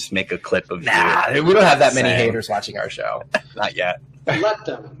they're going to just make a clip of you. We don't have that many haters watching our show. Not yet. Let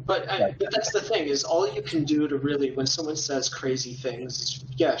them. But that's the thing, is all you can do to really, when someone says crazy things, is,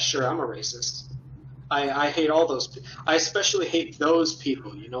 yeah, sure, I'm a racist. I hate all those people. I especially hate those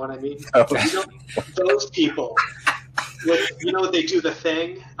people, you know what I mean? Okay. Those people, they do the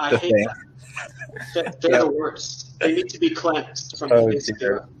thing. I hate them. They're the worst. They need to be cleansed from the face of the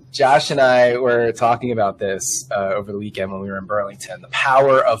earth. Josh and I were talking about this over the weekend when we were in Burlington, the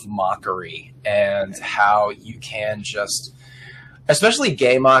power of mockery and how you can just, especially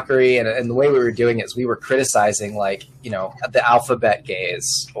gay mockery, and the way we were doing it is we were criticizing the alphabet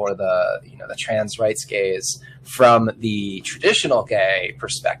gays or the trans rights gays from the traditional gay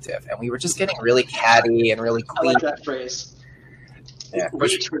perspective. And we were just getting really catty and really clean. I like that phrase. Yeah.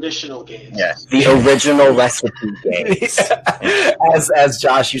 Traditional gays. Yeah. The original recipe gays. As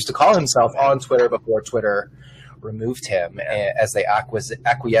Josh used to call himself on Twitter before Twitter removed him, as they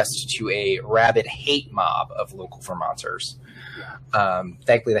acquiesced to a rabid hate mob of local Vermonters.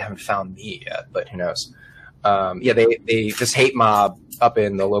 Thankfully, they haven't found me yet, but who knows? They this hate mob up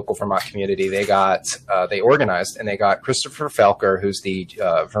in the local Vermont community. They organized and they got Christopher Felker, who's the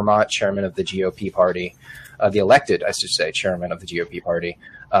Vermont chairman of the GOP party. The elected, I should say, chairman of the GOP party,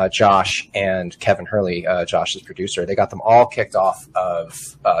 Josh and Kevin Hurley, Josh's producer. They got them all kicked off of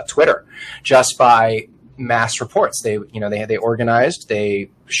Twitter just by mass reports. They organized, they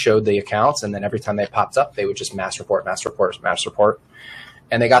showed the accounts, and then every time they popped up, they would just mass report.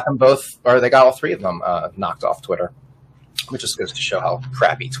 And they got them both, or they got all three of them knocked off Twitter, which just goes to show how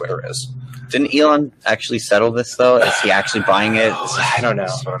crappy Twitter is. Didn't Elon actually settle this though? Is he actually buying it? I don't know.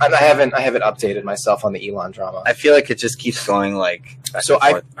 I haven't updated myself on the Elon drama. I feel like it just keeps going like. So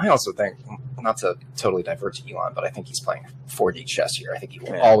I also think, not to totally divert to Elon, but I think he's playing 4D chess here. I think he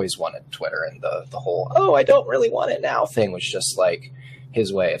always wanted Twitter, and the whole I don't really want it now thing was just like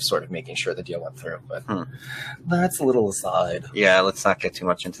his way of sort of making sure the deal went through. But that's a little aside. Yeah, let's not get too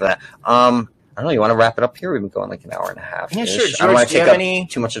much into that. I don't know. You want to wrap it up here? We've been going like an hour and a half. Yeah, sure. I don't want to take up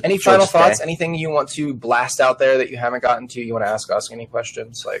too much of any final thoughts? Anything you want to blast out there that you haven't gotten to? You want to ask us any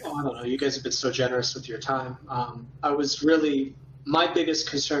questions? I don't know. You guys have been so generous with your time. My biggest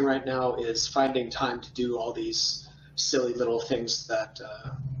concern right now is finding time to do all these silly little things that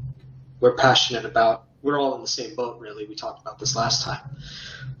we're passionate about. We're all in the same boat, really. We talked about this last time.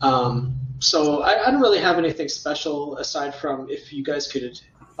 So I don't really have anything special aside from if you guys could,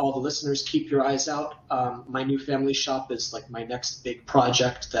 all the listeners, keep your eyes out. My new family shop is like my next big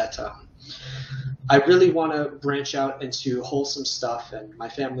project that I really want to branch out into wholesome stuff, and my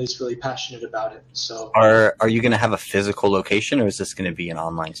family's really passionate about it. So, are you going to have a physical location, or is this going to be an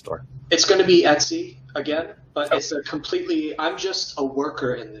online store? It's going to be Etsy again, but it's a completely. I'm just a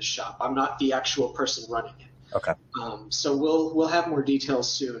worker in this shop. I'm not the actual person running it. Okay. So we'll have more details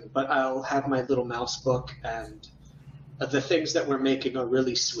soon, but I'll have my little mouse book, and the things that we're making are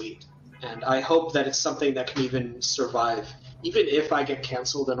really sweet, and I hope that it's something that can even survive. Even if I get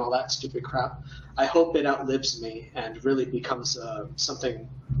canceled and all that stupid crap, I hope it outlives me and really becomes something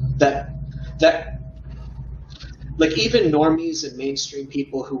that like even normies and mainstream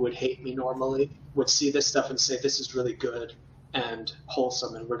people who would hate me normally would see this stuff and say, this is really good and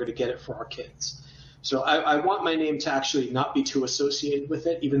wholesome, and we're going to get it for our kids. So I want my name to actually not be too associated with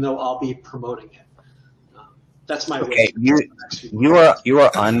it, even though I'll be promoting it. That's my okay. You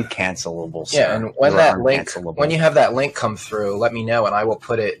are uncancelable, sir. Yeah, and when you have that link come through, let me know, and I will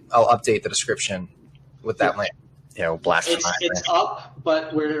I'll update the description with that link. Yeah, we'll blast it. It's up,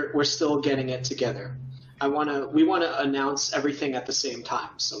 but we're still getting it together. We want to announce everything at the same time,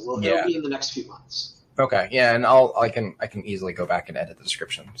 so it'll be in the next few months. Okay, yeah, and I can easily go back and edit the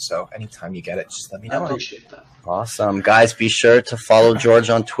description. So anytime you get it, just let me know. I appreciate that. Awesome, guys! Be sure to follow George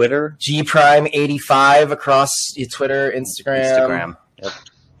on Twitter. GPrime85 across Twitter, Instagram. Yep.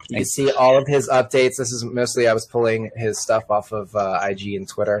 You can see all of his updates. This is mostly I was pulling his stuff off of IG and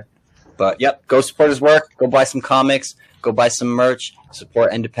Twitter. But yep, go support his work. Go buy some comics. Go buy some merch.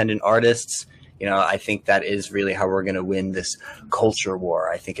 Support independent artists. You know, I think that is really how we're going to win this culture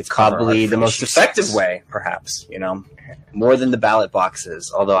war. I think it's probably the most effective way, perhaps, more than the ballot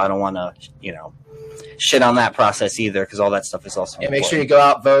boxes. Although I don't want to, shit on that process either, because all that stuff is also important. Make sure you go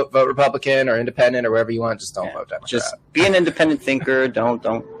out, vote Republican or independent or wherever you want. Just don't vote Democrat. Just be an independent thinker.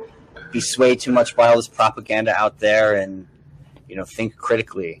 Don't be swayed too much by all this propaganda out there, and, think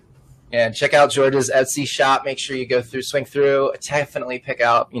critically. And check out George's Etsy shop. Make sure you swing through. Definitely pick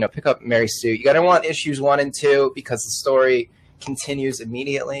up Mary's suit. You're gonna want issues 1 and 2 because the story continues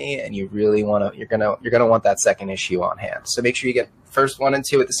immediately, and you really you're gonna want that second issue on hand. So make sure you get first 1 and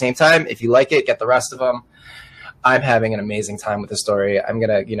 2 at the same time. If you like it, get the rest of them. I'm having an amazing time with the story. I'm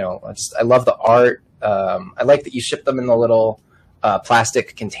gonna, I love the art. I like that you ship them in the little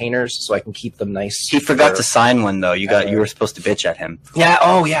plastic containers so I can keep them nice. He forgot to sign one though. You were supposed to bitch at him. Yeah.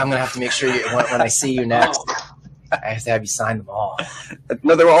 Oh yeah. I'm gonna have to make sure when I see you next, I have to have you sign them all.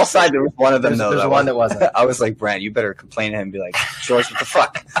 No, they were all signed. There was one of them though. There's one that wasn't. I was like, Brent, you better complain to him and be like, George, what the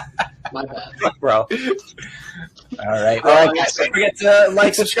fuck? My bad, bro. All right. Well, guys, don't forget to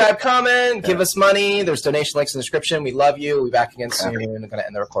like, subscribe, comment, give us money. There's donation links in the description. We love you. We'll be back again soon. I'm gonna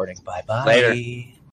end the recording. Bye bye. Later.